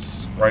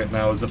else right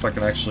now, is if I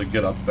can actually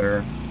get up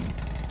there.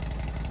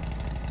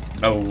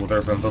 Oh,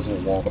 there's an invisible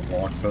wall that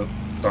blocks it.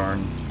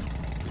 Darn.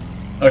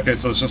 Okay,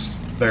 so it's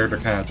just there to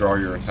kind of draw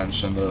your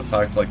attention to the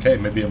fact, like, hey,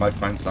 maybe you might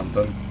find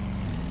something.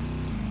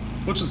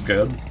 Which is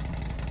good.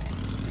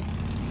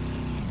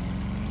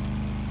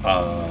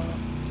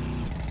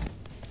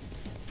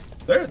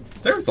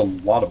 There's a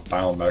lot of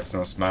biomechs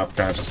in this map,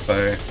 can I just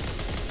say.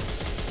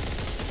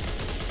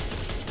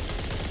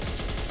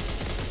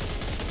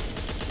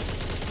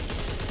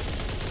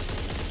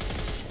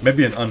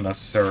 Maybe an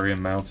unnecessary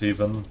amount,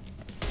 even.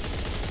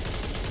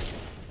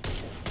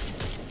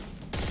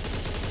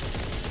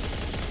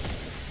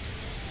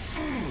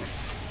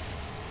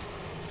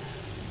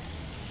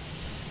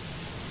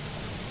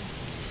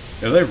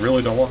 Yeah, they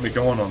really don't want me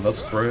going on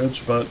this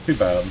bridge, but too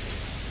bad.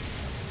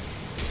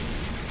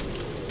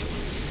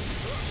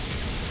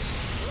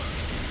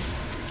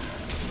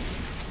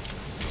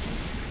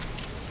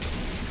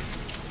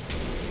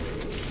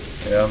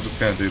 Yeah, I'm just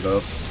gonna do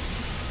this.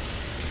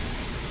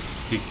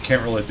 He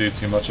can't really do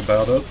too much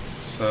about it,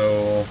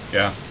 so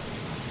yeah.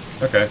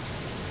 Okay.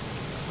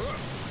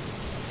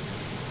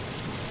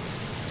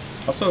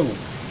 Also,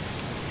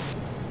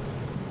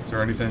 is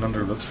there anything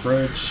under this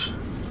bridge?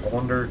 I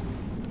wonder.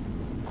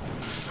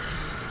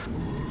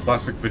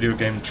 Classic video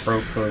game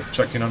trope of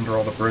checking under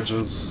all the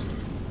bridges.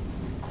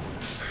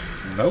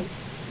 Nope.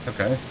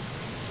 Okay.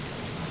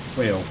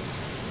 Well,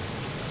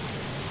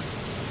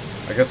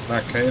 I guess in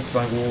that case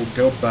I will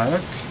go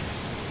back.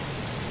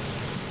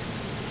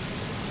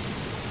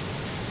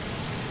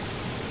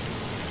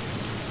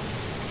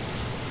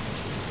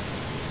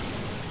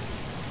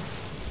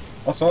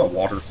 Also, that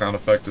water sound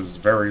effect is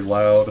very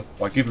loud,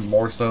 like even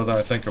more so than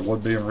I think it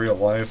would be in real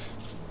life.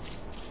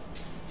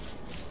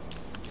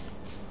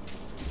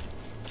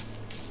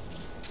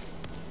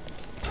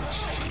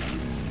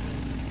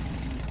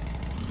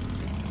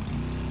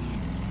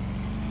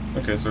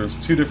 Okay, so there's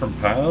two different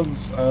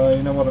paths.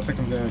 You know what, I think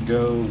I'm gonna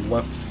go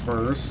left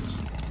first.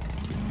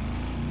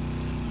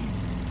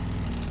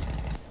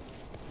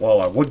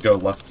 Well, I would go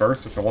left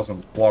first if it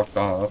wasn't blocked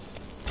off.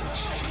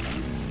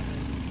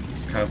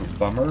 It's kind of a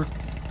bummer.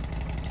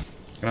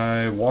 Can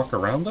I walk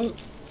around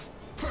it?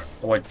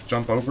 Or, like,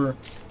 jump over?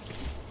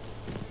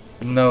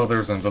 No,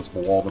 there's an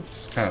invisible wall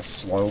that's kind of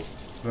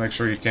sloped. Make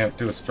sure you can't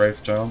do a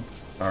strafe jump.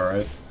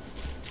 Alright.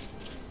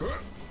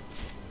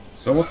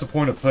 So what's the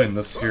point of putting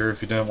this here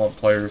if you didn't want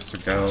players to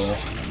go?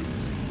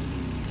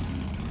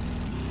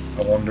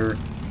 I wonder.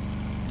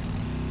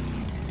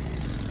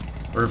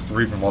 Or if there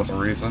even was a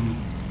reason.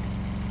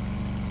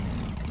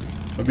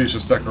 Maybe it's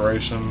just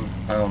decoration,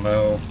 I don't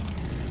know.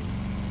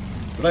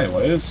 But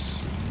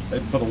anyways, they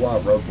put a lot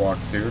of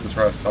roadblocks here to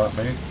try to stop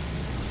me.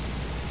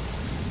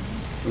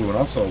 Ooh, and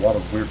also a lot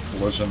of weird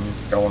collision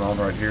going on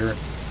right here.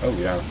 Oh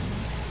yeah.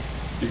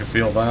 You can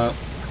feel that.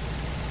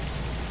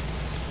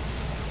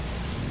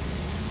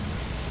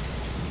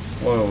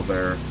 Whoa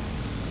there.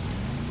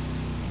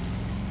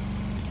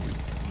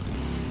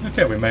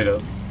 Okay, we made it.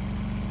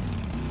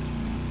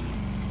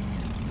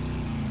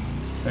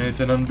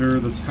 Anything under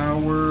the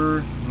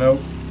tower?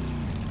 Nope.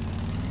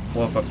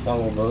 Well, if I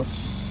follow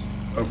this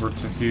over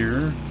to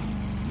here...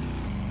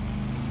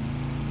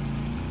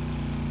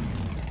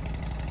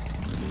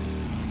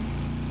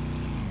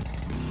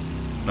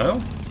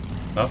 No?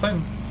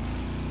 Nothing?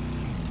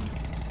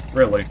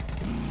 Really?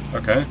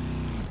 Okay.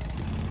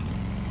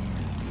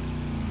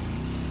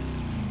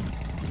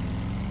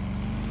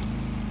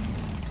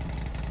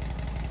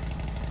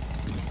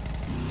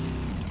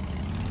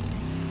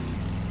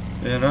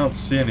 And I don't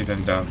see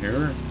anything down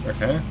here.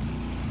 Okay.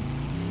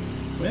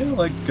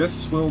 Well, I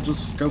guess we'll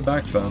just go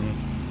back then.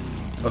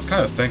 I was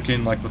kind of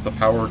thinking, like, with the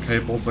power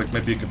cables, like,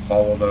 maybe you could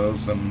follow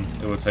those and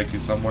it would take you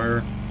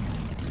somewhere.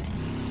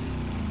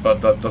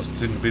 But that doesn't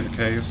seem to be the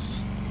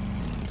case.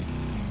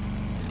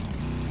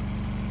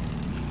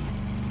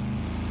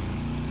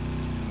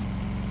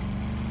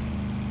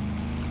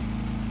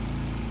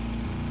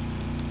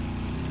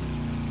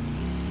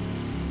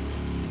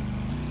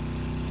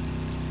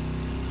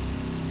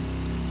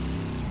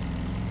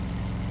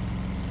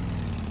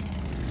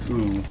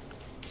 Ooh.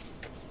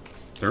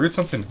 There is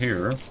something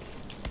here.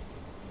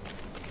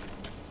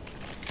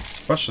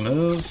 Question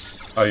is...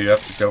 Oh, you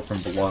have to go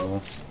from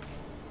below.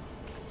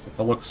 If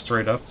I look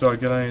straight up, do I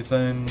get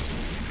anything?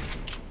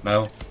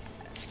 No?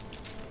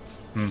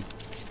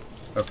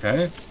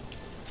 Okay.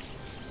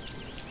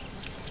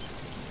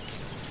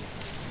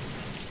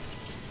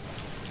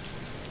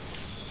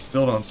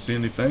 Still don't see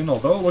anything,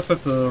 although it looks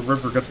like the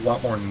river gets a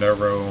lot more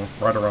narrow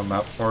right around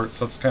that part,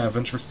 so it's kind of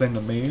interesting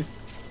to me.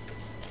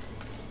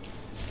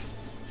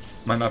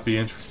 Might not be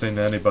interesting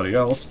to anybody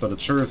else, but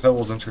it sure as hell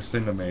is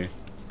interesting to me.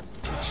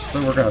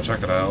 So we're gonna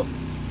check it out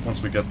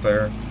once we get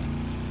there.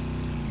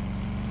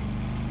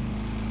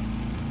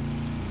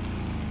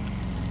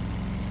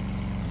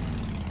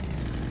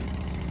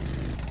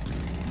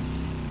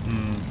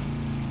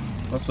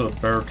 Also,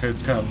 the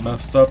barricade's kind of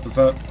messed up. Is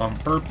that on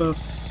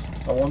purpose?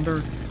 I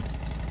wonder?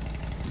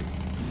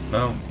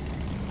 No.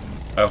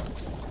 Oh.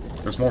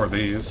 There's more of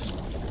these.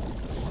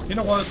 You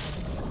know what?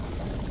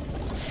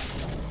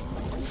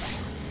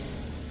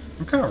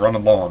 I'm kind of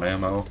running low on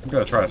ammo. I'm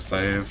gonna try to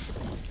save.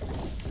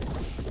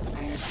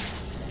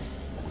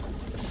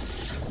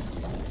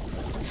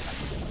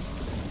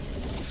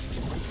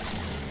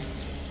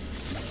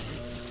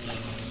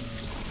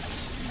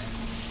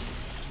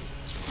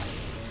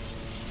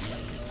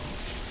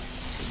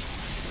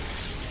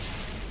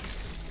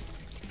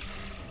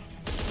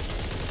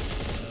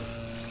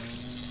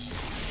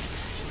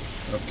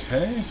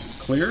 Okay,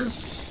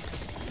 clears.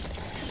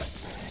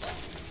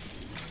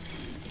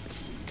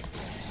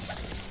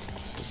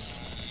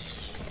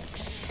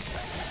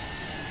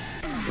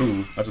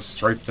 Ooh, I just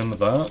strafed into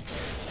that.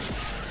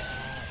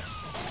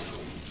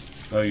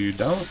 No, you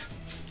don't?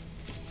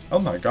 Oh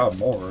my god,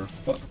 more.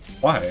 What?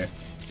 Why?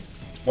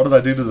 What did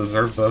I do to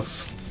deserve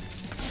this?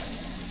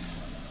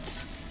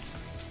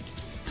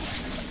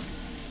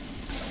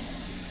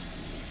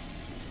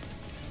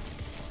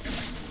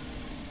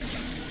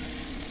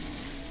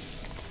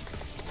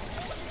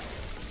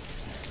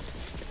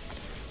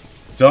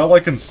 Did I,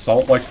 like,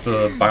 insult, like,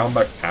 the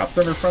Biomech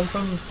captain or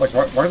something? Like,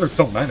 why are there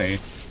so many?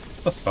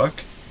 What the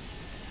fuck?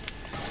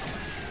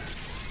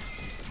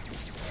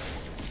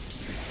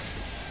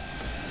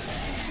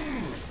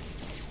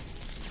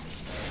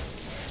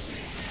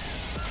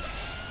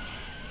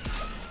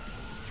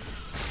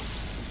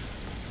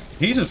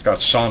 He just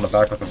got shot in the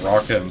back with a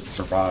rocket and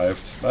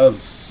survived. That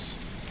is...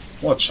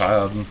 what a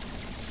child.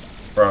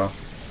 Bro.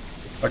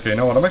 Okay, you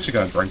know what? I'm actually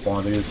gonna drink one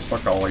of these.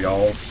 Fuck all of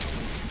y'alls.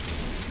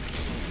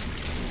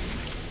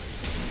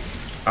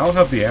 I don't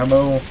have the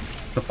ammo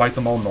to fight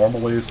them all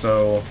normally,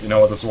 so you know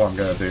what, this is what I'm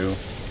gonna do.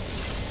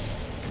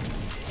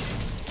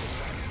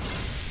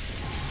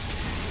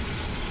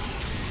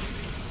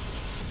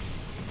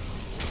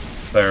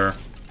 There.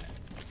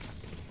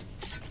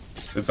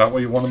 Is that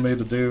what you wanted me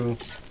to do?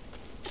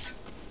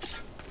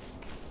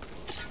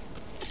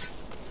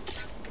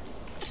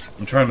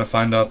 I'm trying to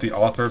find out the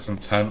author's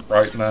intent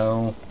right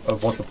now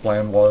of what the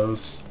plan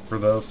was for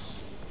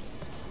this.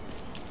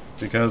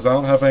 Because I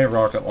don't have any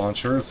rocket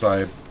launchers,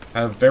 I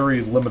have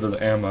very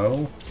limited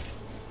ammo,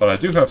 but I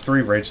do have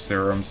 3 rage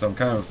serums, so I'm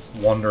kind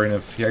of wondering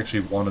if he actually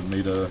wanted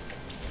me to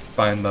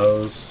find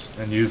those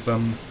and use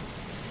them.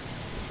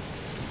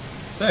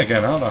 Then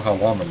again, I don't know how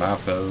long the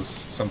map is,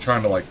 so I'm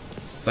trying to, like,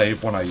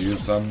 save when I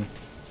use them,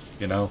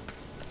 you know?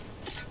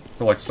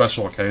 For, like,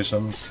 special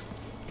occasions.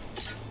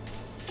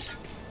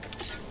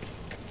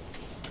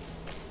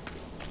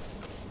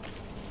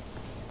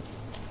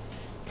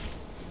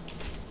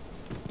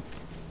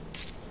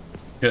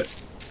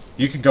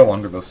 You can go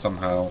under this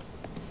somehow.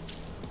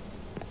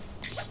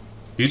 Can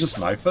you just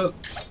knife it?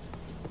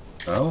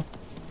 No?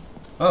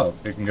 Oh,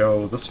 you can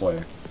go this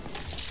way.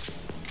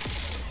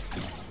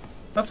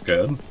 That's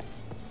good.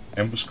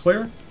 Ambush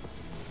clear?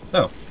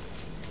 No.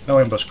 No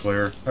ambush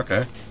clear.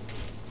 Okay.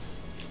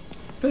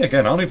 Then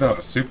again, I don't even have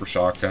a super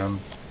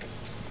shotgun.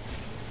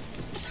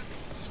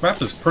 This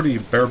map is pretty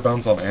bare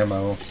bones on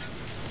ammo.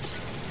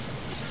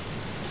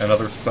 And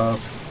other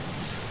stuff.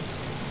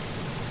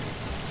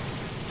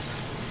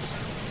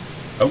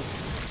 Oh.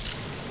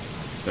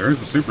 There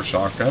is a super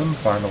shotgun,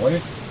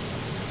 finally.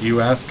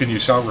 You ask and you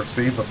shall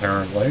receive,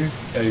 apparently.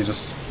 Yeah, you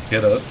just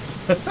hit it.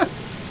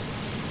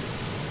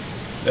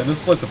 And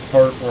this is like the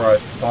part where I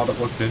thought it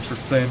looked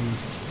interesting.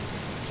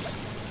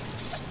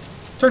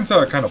 Turns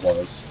out it kind of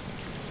was.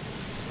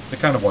 It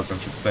kind of was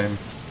interesting.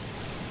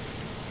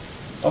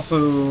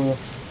 Also...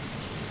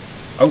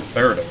 oh,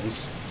 there it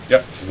is.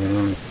 Yep.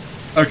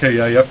 Okay,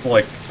 yeah, you have to,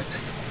 like,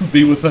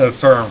 be within a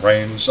certain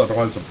range,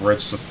 otherwise the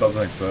bridge just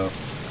doesn't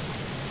exist.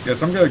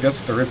 Yes, I'm gonna guess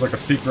that there is, like, a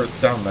secret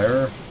down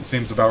there. It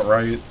seems about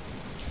right.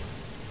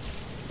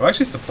 I'm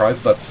actually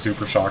surprised that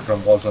super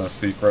shotgun wasn't a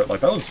secret.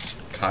 Like, that was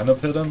kind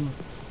of hidden.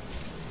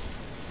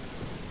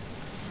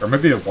 Or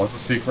maybe it was a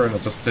secret and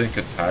it just didn't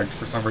get tagged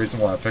for some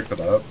reason when I picked it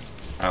up.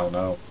 I don't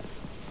know.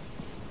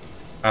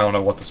 I don't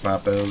know what this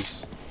map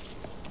is.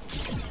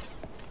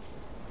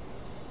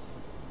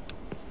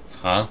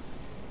 Huh?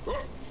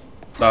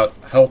 That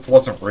health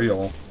wasn't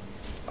real.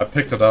 I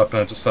picked it up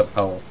and it just said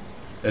health.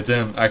 It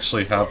didn't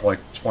actually have like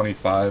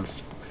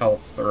 25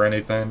 health or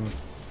anything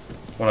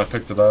when I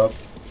picked it up.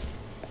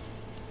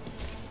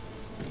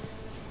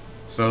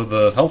 So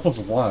the health was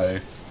a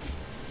lie.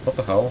 What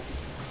the hell?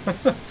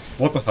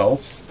 What the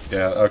health?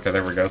 Yeah, okay,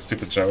 there we go.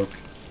 Stupid joke.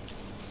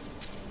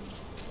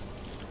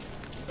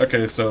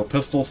 Okay, so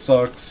pistol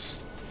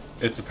sucks.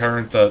 It's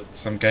apparent that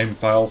some game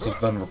files have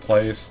been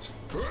replaced.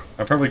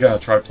 I'm probably gonna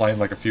try playing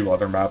like a few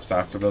other maps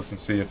after this and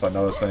see if I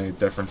notice any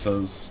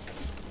differences.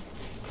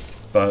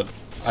 But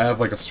I have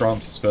like a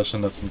strong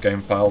suspicion that some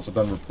game files have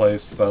been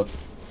replaced that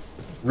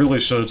really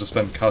should have just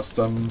been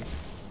custom.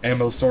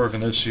 Ammo's sort of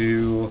an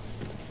issue.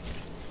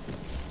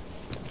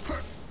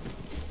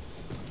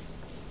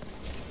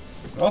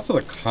 Also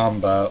the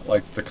combat,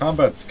 like, the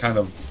combat's kind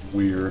of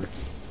weird.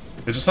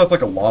 It just has,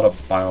 like, a lot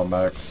of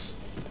biomechs.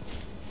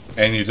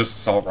 And you just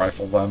assault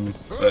rifle them.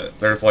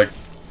 There's like...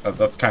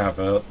 that's kind of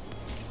it.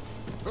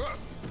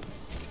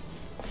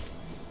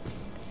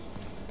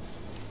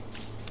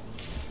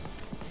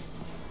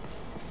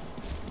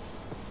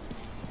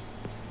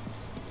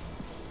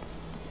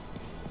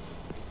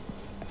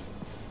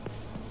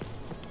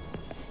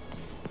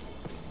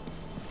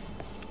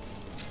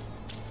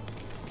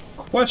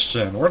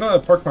 Question, where did I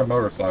park my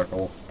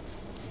motorcycle?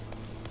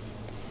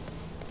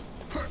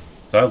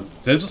 Did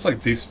it just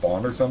like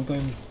despawn or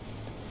something?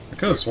 I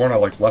could have sworn I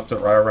like left it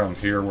right around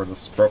here where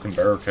this broken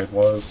barricade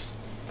was.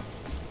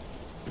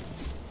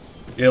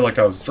 Yeah, like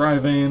I was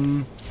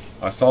driving,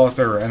 I saw that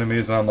there were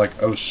enemies and I'm like,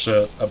 oh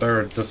shit, I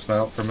better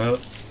dismount from it.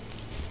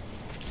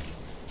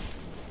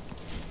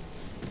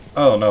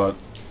 Oh no,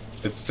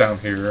 it's down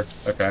here.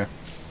 Okay.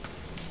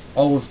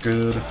 All is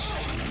good.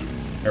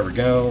 There we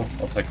go.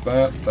 I'll take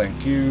that.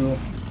 Thank you.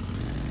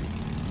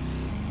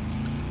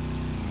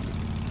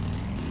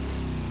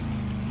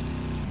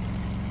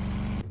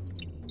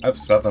 I have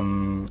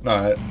 7...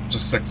 no,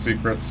 just 6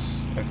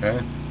 secrets.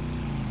 Okay.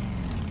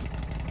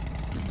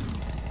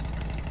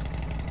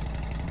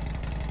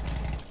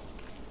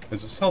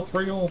 Is this health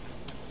real?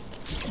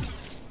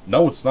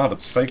 No, it's not.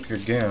 It's fake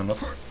again.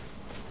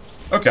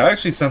 Okay, I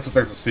actually sense that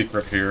there's a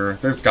secret here.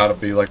 There's gotta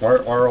be. Like, why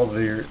are all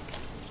the...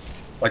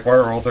 like, why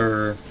are all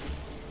their...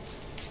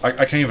 I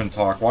can't even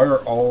talk. Why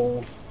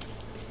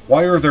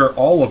are there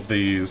all of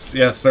these?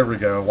 Yes, there we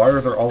go. Why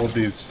are there all of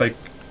these fake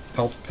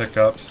health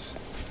pickups?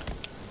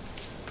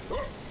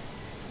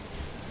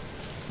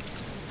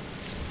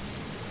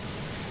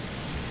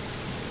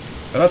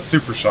 And that's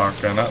super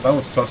shotgun. That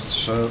was sus as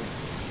shit.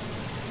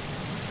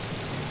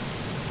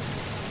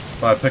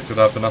 But I picked it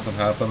up and nothing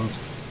happened.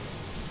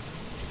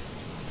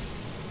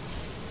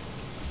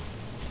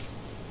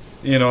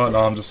 You know what?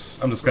 No, I'm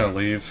just gonna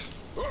leave.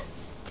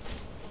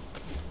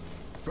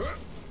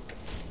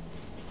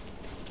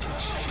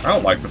 I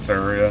don't like this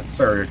area. This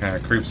area kind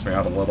of creeps me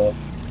out a little.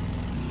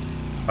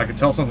 I can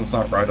tell something's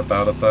not right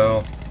about it,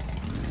 though.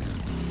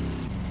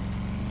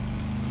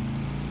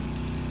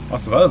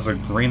 Also, that is the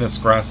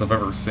greenest grass I've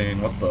ever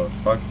seen. What the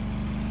fuck?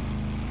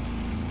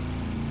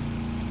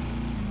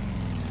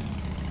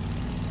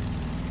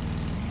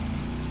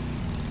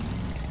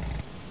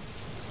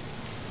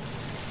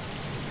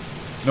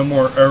 No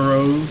more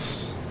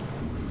arrows.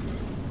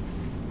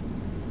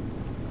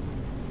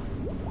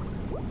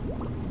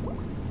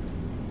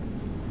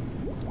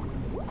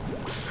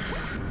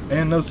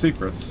 And no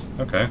secrets.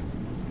 Okay.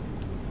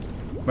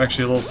 I'm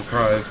actually a little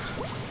surprised.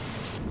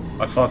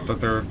 I thought that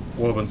there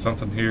would have been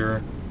something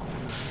here.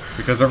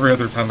 Because every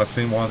other time I've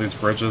seen one of these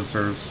bridges,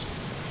 there's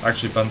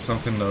actually been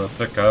something to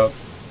pick up.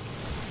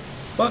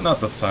 But not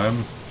this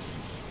time.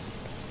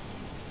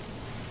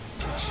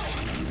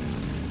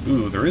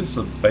 Ooh, there is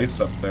a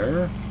base up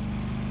there.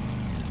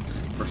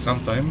 Or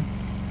something.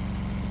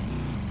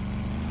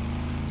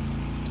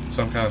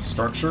 Some kind of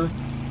structure.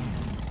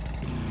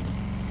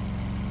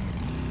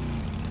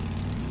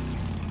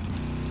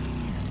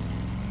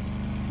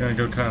 Gonna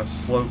go kind of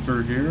slow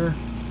through here.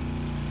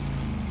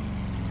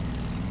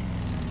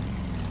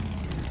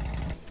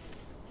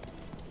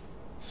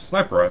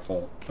 Sniper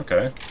rifle.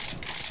 Okay.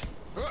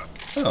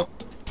 Oh.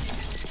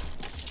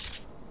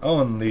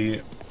 Oh, and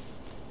the...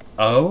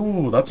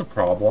 oh, that's a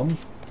problem.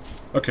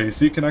 Okay,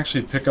 so you can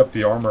actually pick up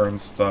the armor and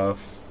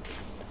stuff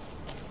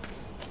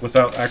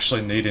without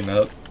actually needing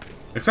it.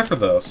 Except for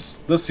this.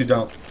 This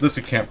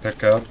you can't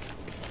pick up.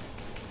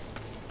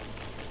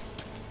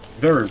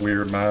 Very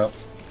weird map.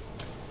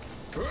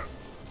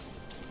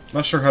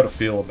 Not sure how to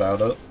feel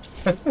about it.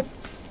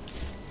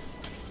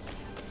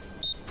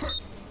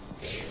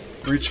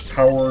 Reach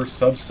power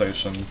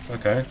substation.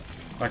 Okay,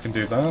 I can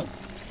do that.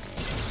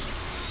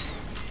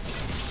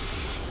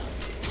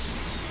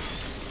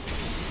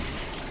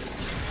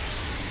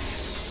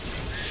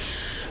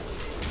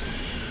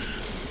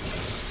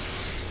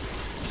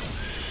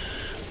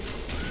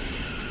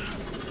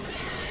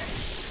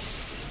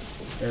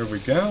 There we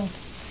go.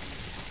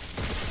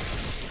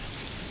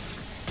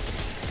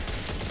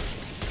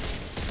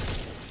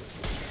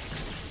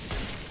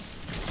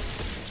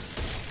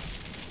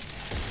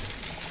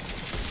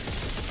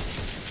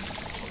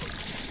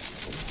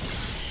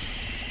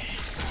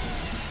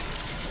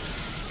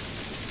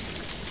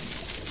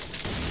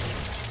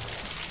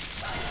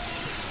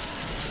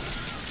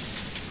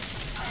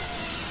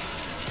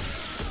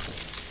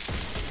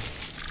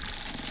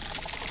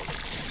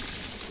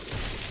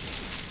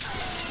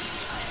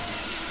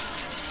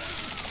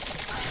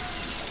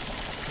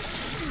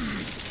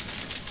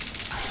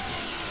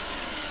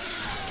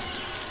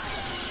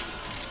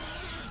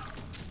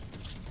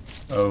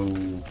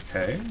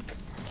 Okay.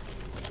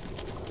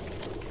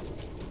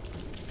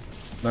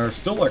 There's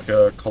still like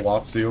a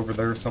Collapsy over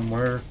there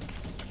somewhere.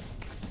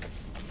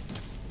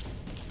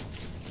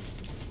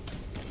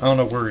 I don't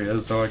know where he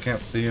is, though. I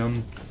can't see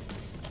him.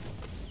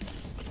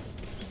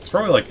 It's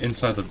probably like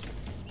inside the...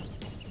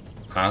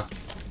 huh?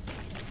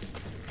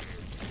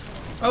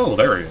 Oh,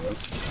 there he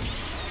is.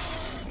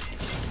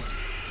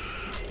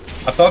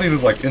 I thought he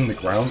was like in the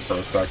ground for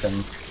a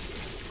second.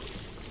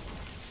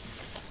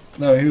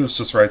 No, he was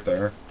just right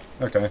there.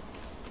 Okay.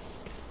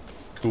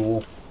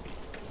 Cool.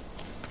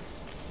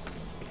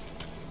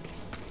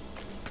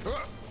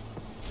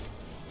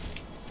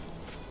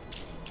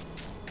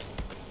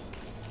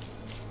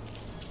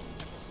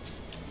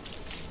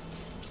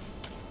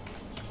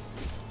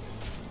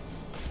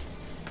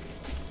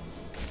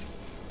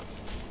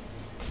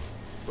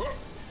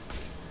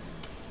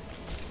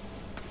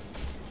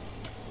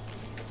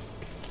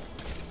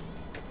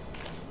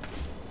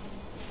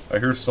 I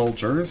hear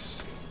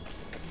soldiers.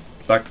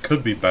 That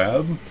could be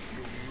bad.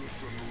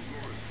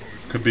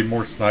 Could be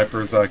more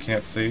snipers that I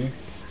can't see.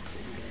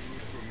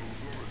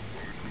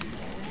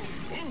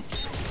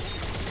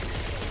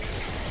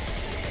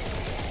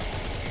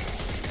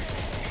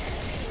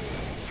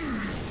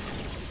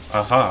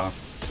 Aha.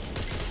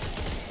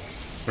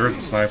 There is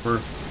a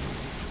sniper.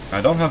 I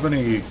don't have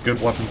any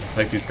good weapons to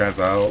take these guys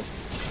out.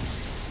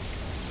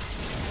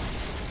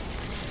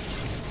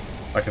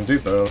 I can do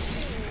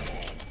this.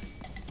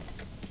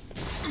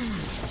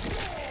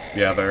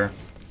 Yeah, there.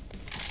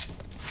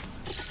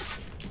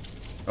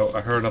 Oh,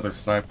 I heard another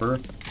sniper.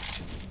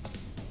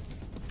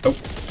 Oh,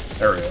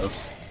 there he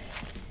is.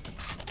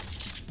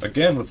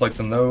 Again, with like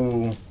the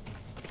no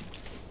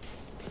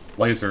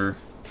laser.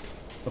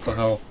 What the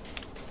hell?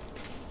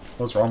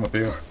 What's wrong with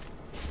you?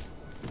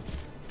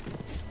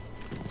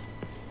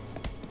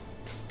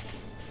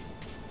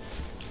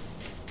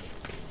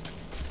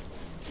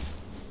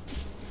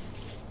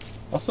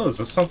 Also, is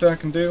this something I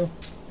can do?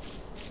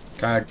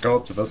 Can I go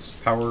up to this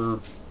power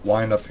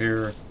line up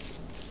here?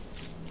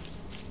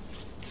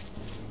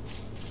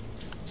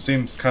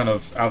 Seems kind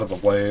of out of the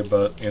way,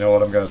 but you know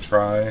what, I'm gonna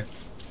try.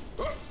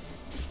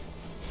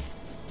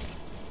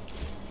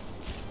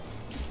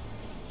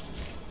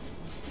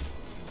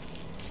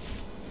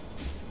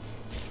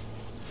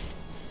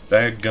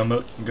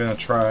 Dadgummit, I'm gonna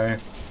try.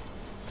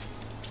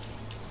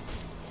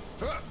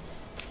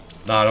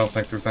 No, I don't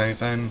think there's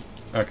anything.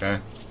 Okay.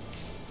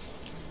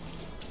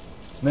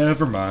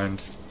 Never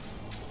mind.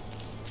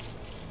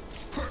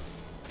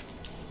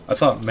 I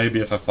thought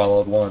maybe if I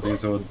followed one of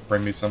these it would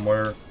bring me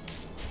somewhere.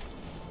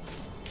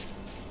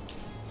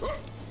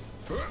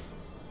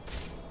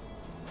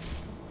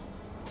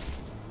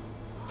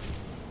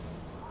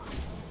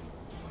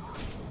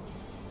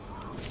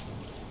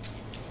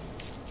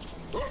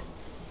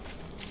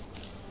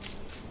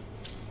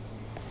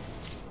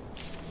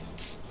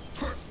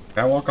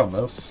 Can I walk on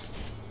this?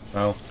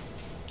 No.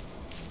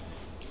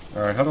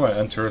 Alright, how do I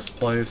enter this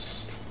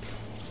place?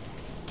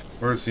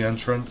 Where's the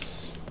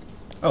entrance?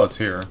 Oh, it's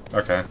here.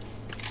 Okay.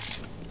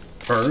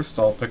 First,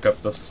 I'll pick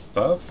up this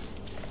stuff.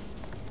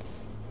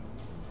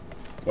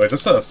 Wait, I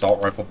just had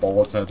assault rifle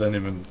bullets and it didn't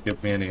even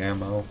give me any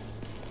ammo.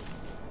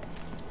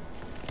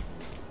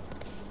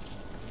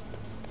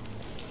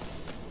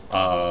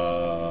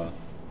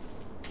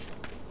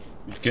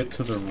 Get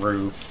to the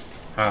roof.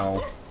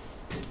 How?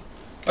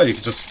 Oh, you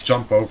can just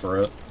jump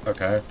over it.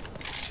 Okay.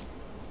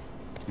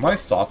 Am I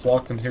soft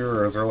locked in here,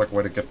 or is there like a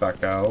way to get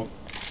back out?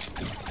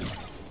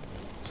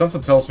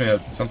 Something tells me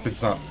that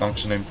something's not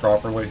functioning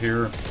properly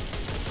here.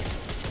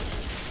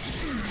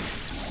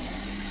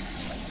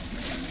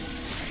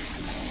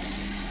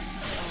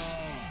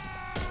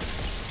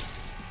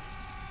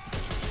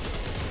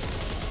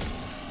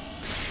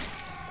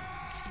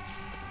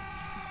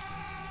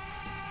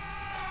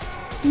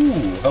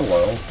 Ooh,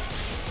 hello.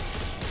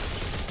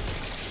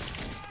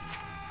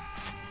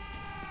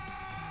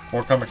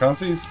 More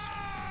kamikazes?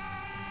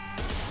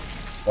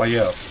 Why,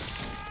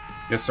 yes.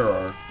 Yes, there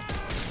are.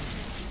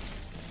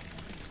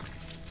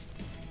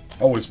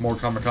 Always more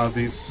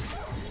kamikazes.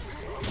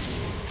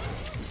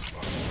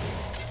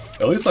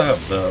 At least I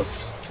have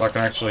this, so I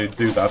can actually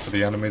do that to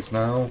the enemies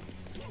now.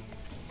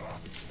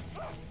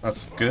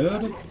 That's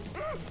good.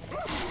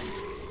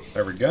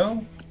 There we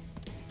go.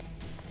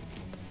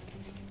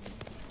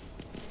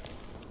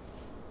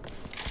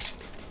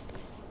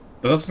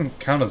 That doesn't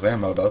count as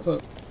ammo, does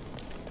it?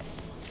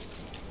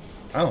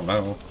 I don't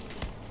know.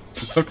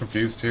 I'm so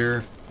confused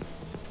here.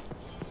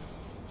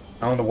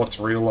 I don't know what's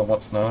real and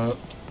what's not.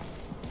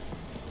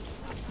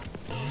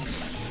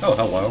 Oh,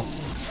 hello.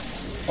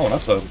 Oh,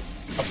 that's a...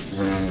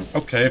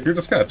 Okay, if you're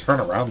just gonna turn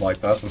around like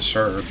that, then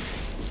sure.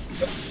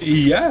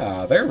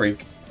 Yeah, there we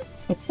go.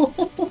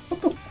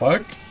 What the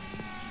fuck?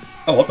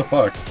 Oh, what the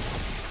fuck?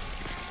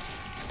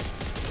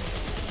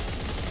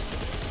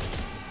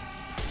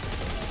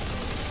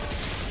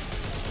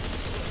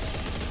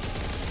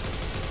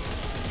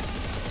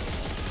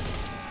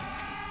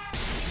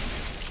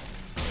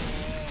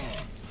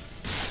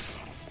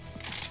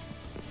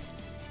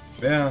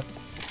 Yeah.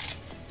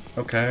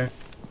 Okay.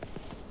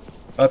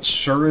 That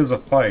sure is a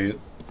fight.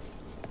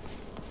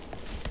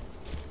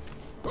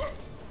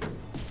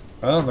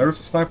 Oh, there's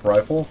a sniper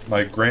rifle.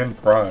 My grand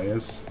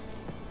prize.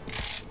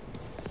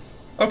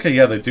 Okay,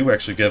 yeah, they do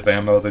actually give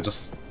ammo. They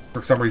just,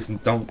 for some reason,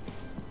 don't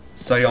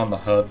say on the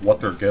HUD what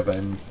they're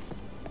giving.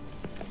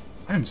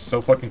 I'm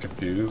so fucking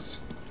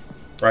confused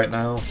right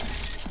now.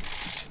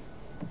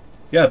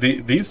 Yeah,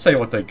 these say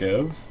what they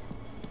give.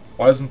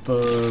 Why isn't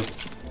the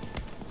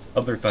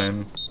other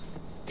thing?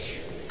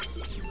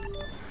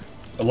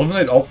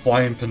 Eliminate all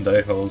flying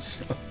pendejos.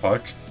 What the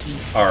fuck?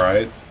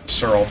 Alright,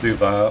 sure, I'll do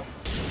that.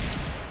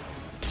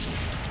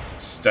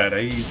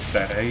 Steady,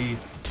 steady.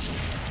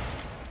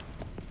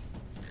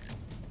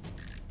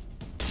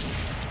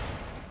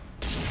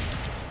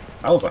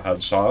 That was a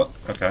headshot.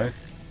 Okay.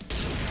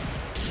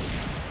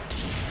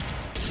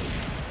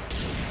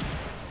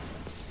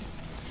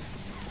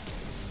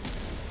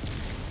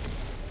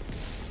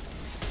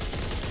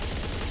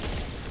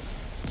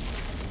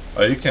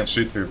 Oh, you can't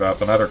shoot through that,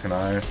 but neither can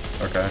I.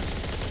 Okay.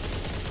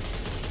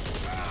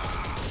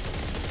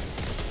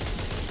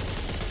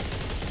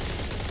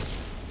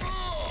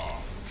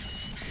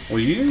 Will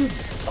you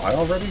die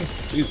already?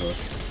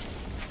 Jesus.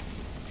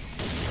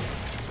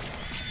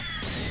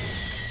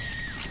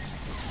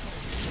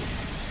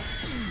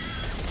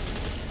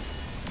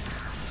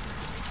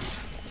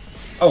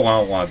 Oh, I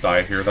don't want to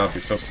die here. That'd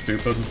be so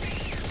stupid.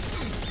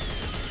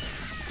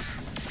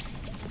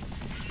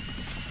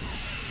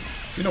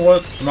 You know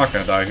what? I'm not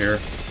gonna die here.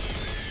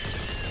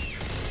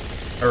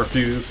 I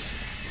refuse.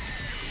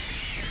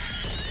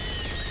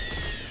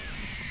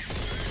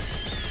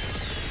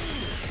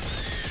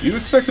 You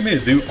expected me to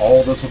do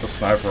all this with a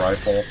sniper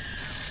rifle?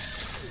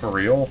 For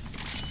real?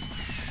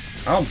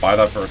 I don't buy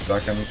that for a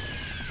second.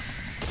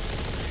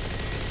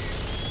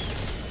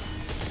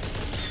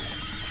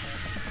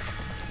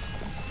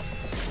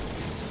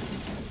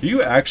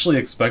 You actually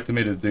expected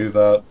me to do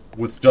that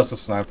with just a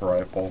sniper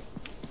rifle?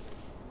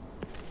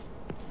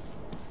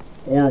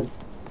 Or...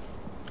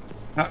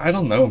 I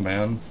don't know,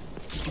 man.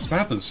 This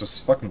map is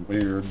just fucking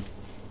weird.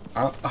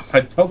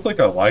 I don't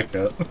think I like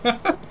it.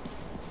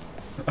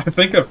 I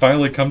think I've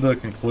finally come to the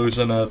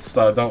conclusion that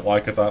I don't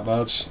like it that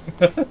much.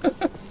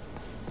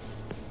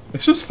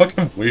 It's just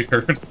fucking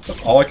weird.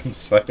 That's all I can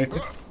say.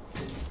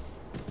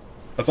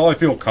 That's all I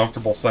feel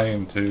comfortable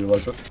saying, too.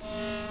 Like,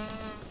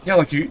 yeah,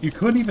 like, you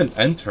couldn't even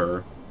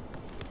enter.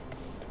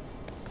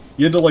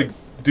 You had to, like,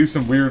 do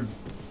some weird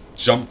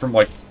jump from,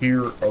 like,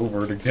 here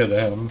over to get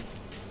in.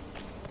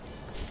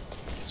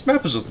 This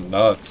map is just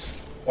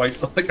nuts.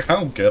 Like, I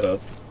don't get it.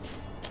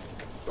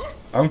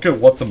 I don't get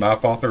what the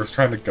map author is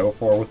trying to go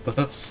for with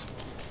this.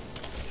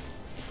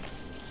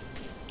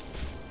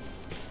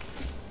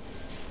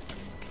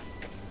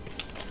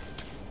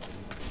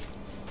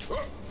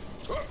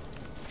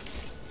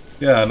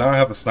 Yeah, now I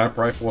have a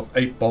sniper rifle with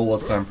 8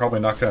 bullets and I'm probably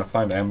not going to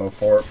find ammo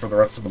for it for the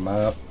rest of the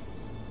map.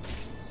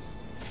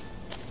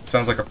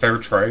 Sounds like a fair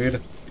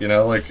trade, you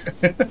know, like...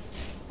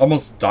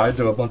 Almost died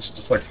to a bunch of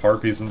just like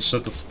harpies and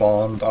shit that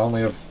spawned. I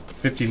only have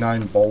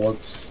 59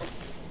 bullets.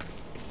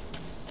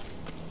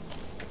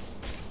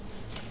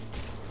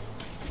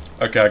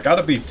 Okay, I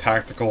gotta be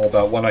tactical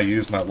about when I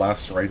use my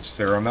last rage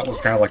serum. That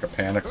was kind of like a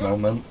panic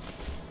moment.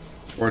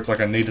 Where it's like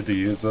I needed to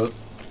use it.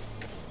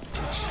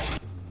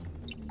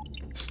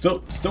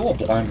 Still a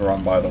blind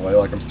run, by the way.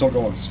 Like, I'm still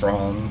going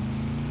strong.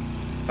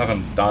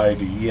 Haven't died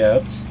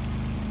yet.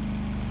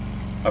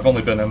 I've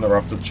only been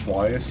interrupted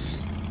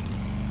twice.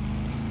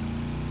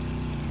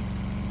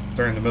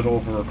 During the middle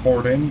of a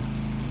recording.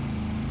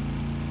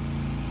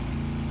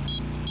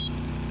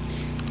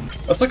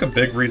 That's like a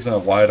big reason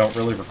of why I don't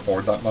really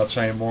record that much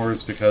anymore,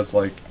 is because,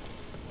 like,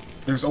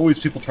 there's always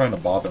people trying to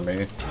bother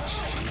me.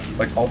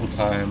 Like, all the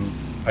time.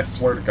 I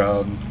swear to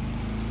God.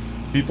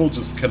 People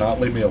just cannot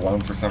leave me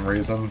alone for some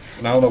reason,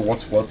 and I don't know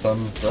what's with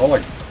them. They're all,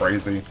 like,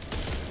 crazy.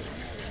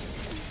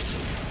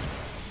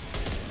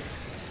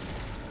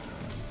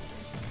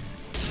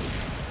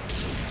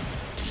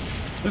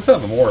 At least I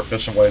have a more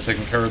efficient way of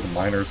taking care of the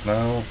miners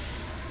now.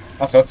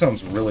 Also, that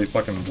sounds really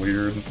fucking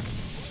weird.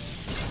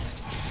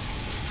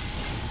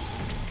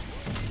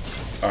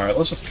 Alright,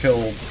 let's just kill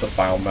the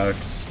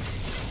biomechs.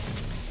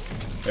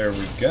 There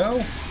we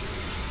go.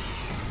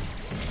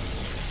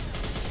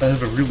 I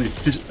have a really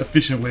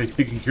efficient way of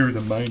taking care of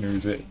the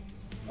miners. That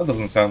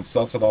doesn't sound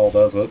sus at all,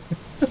 does it?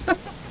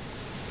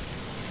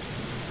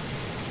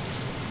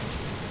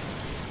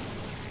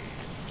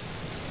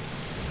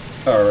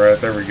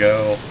 Alright, there we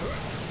go.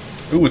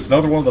 Ooh, it's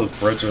another one of those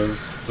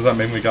bridges. Does that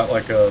mean we got,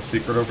 like, a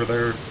secret over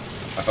there?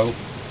 I hope.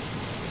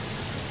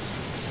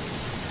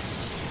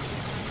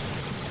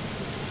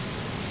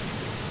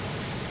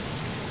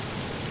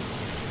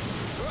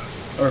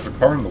 Oh, there's a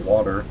car in the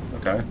water.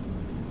 Okay.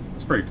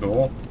 That's pretty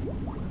cool.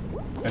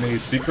 Any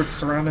secrets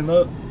surrounding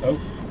it? Nope.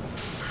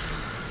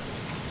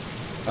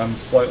 I'm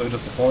slightly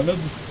disappointed.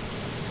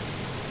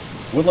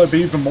 Will I be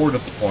even more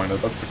disappointed?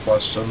 That's the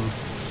question.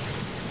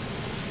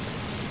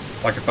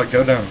 Like, if I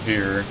go down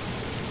here...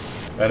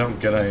 I don't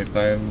get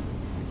anything.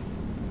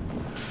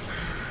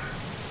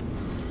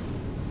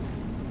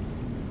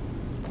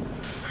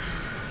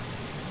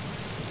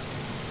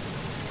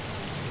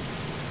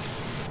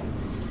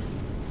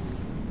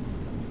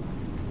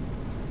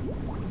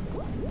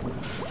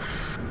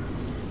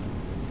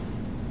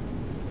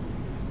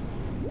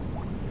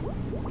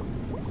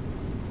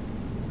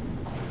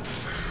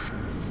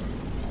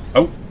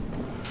 Oh!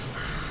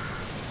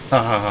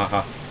 Ha ha ha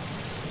ha.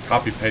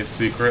 Copy-paste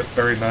secret.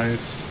 Very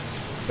nice.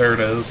 There it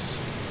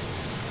is.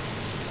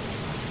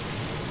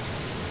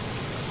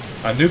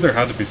 I knew there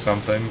had to be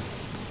something.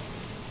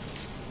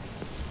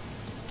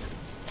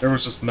 There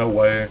was just no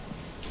way.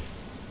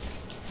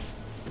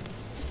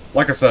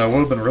 Like I said, I would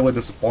have been really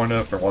disappointed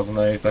if there wasn't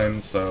anything,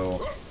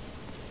 so...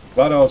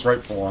 Glad I was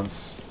right for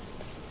once.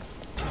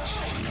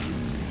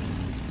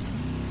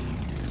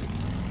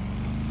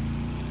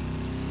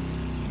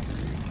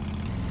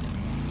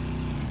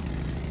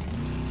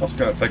 Also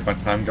gonna take my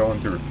time going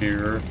through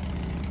here.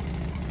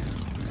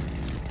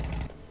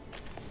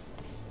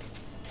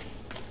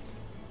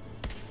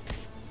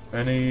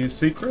 Any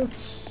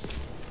secrets?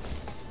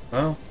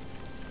 No?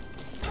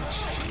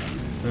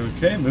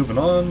 Okay, moving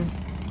on.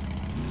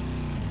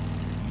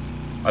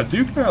 I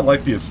do kinda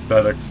like the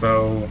aesthetics,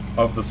 though,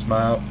 of this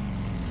map.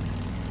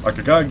 Like,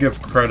 I gotta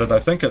give credit, I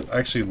think it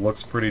actually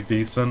looks pretty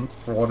decent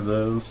for what it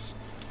is.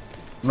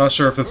 I'm not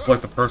sure if this is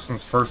like the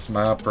person's first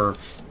map, or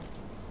if...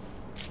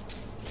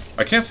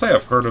 I can't say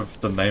I've heard of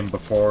the name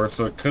before,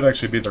 so it could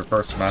actually be their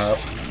first map.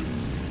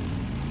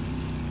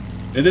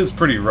 It is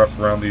pretty rough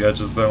around the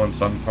edges, though, in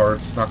some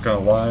parts, not gonna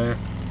lie.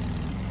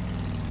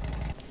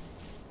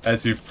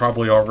 As you've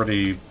probably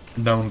already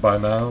known by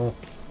now.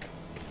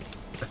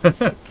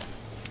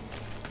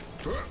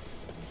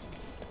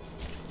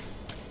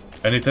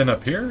 Anything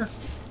up here?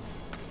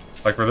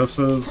 Like where this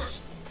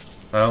is?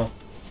 No?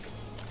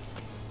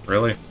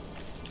 Really?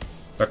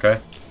 Okay.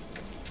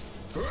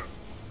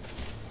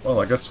 Well,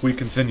 I guess we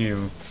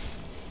continue.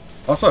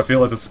 Also, I feel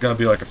like this is gonna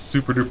be like a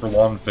super duper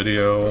long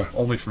video,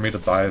 only for me to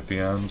die at the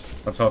end.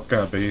 That's how it's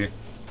gonna be.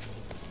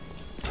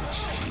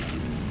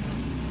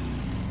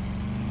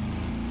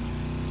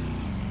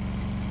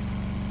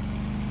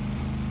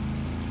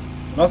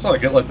 And also I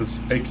get like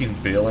this aching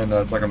feeling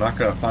that it's like I'm not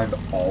gonna find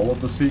all of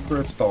the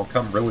secrets, but I'll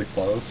come really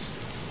close.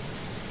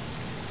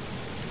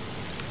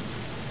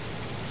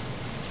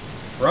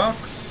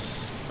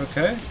 Rocks.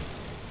 Okay.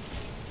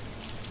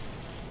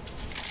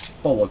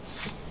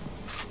 Bullets.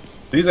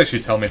 These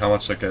actually tell me how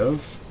much to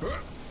give.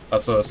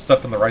 That's a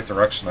step in the right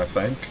direction, I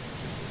think.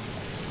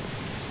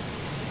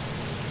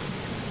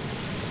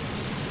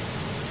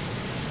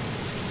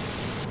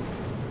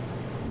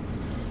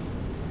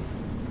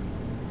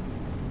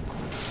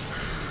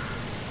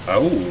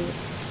 Oh.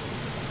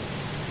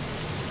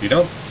 You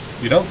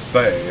don't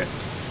say.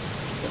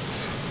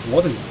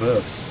 What is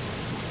this?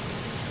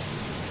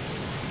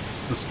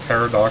 This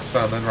paradox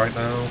I'm in right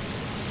now?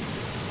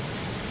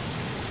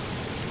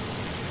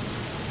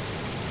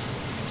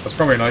 That's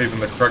probably not even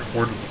the correct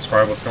word to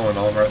describe what's going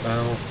on right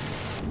now.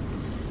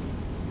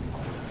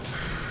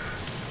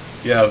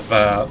 Yeah,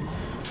 that.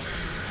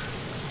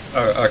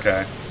 Oh,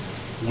 okay.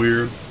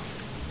 Weird.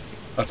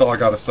 That's all I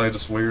gotta say,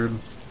 just weird.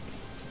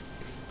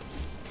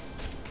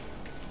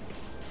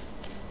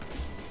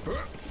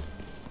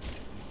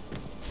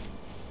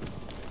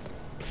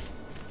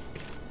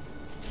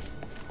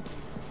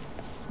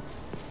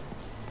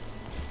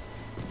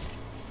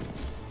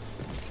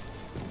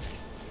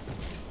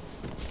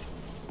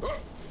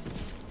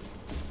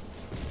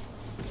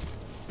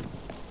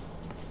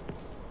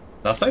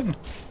 Nothing?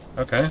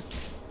 Okay.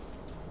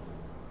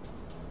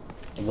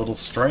 A little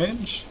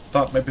strange.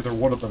 Thought maybe there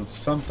would have been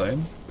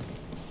something.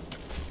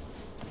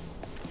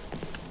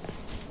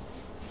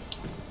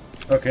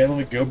 Okay, let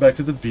me go back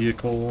to the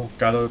vehicle.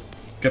 Gotta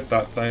get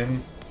that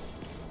thing.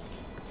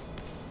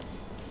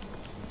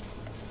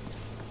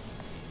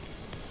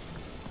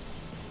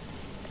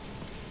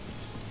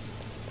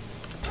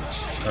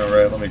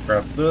 Alright, let me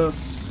grab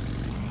this.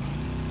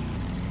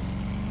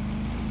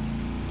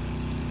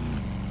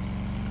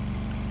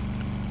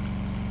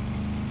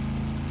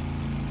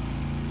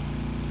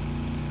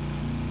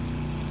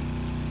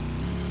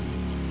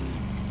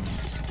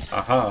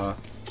 Aha.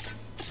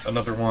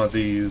 Another one of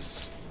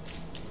these.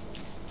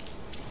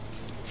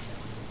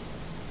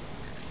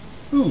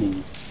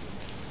 Ooh.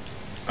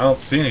 I don't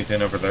see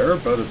anything over there,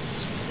 but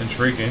it's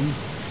intriguing.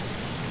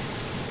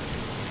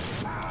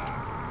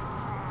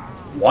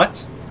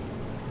 What?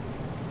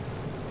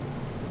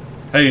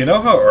 Hey, you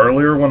know how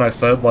earlier when I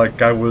said,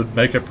 like, I would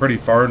make it pretty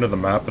far into the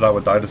map but I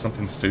would die to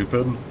something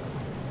stupid?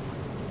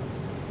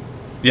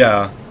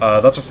 Yeah,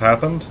 that just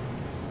happened.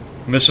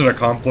 Mission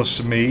accomplished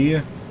to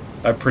me.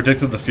 I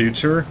predicted the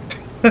future.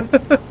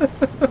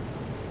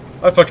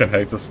 I fucking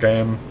hate this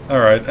game.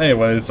 Alright,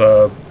 anyways,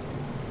 I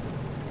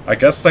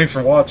guess thanks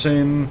for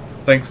watching.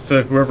 Thanks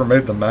to whoever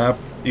made the map,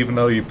 even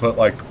though you put,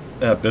 like,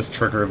 an abyss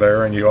trigger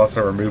there, and you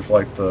also removed,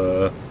 like,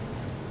 the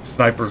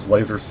sniper's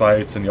laser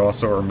sights, and you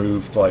also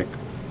removed, like,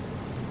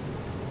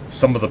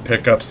 some of the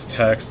pickups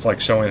text, like,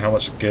 showing how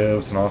much it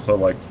gives, and also,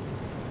 like...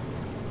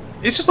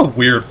 It's just a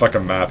weird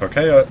fucking map,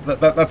 okay?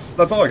 That's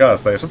all I gotta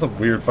say. It's just a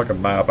weird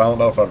fucking map. I don't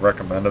know if I'd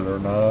recommend it or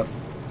not.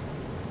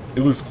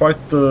 It was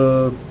quite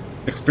the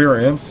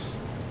experience.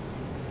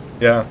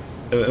 Yeah,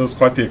 it was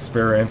quite the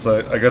experience.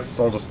 I guess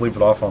I'll just leave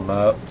it off on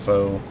that,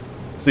 so...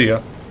 See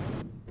ya.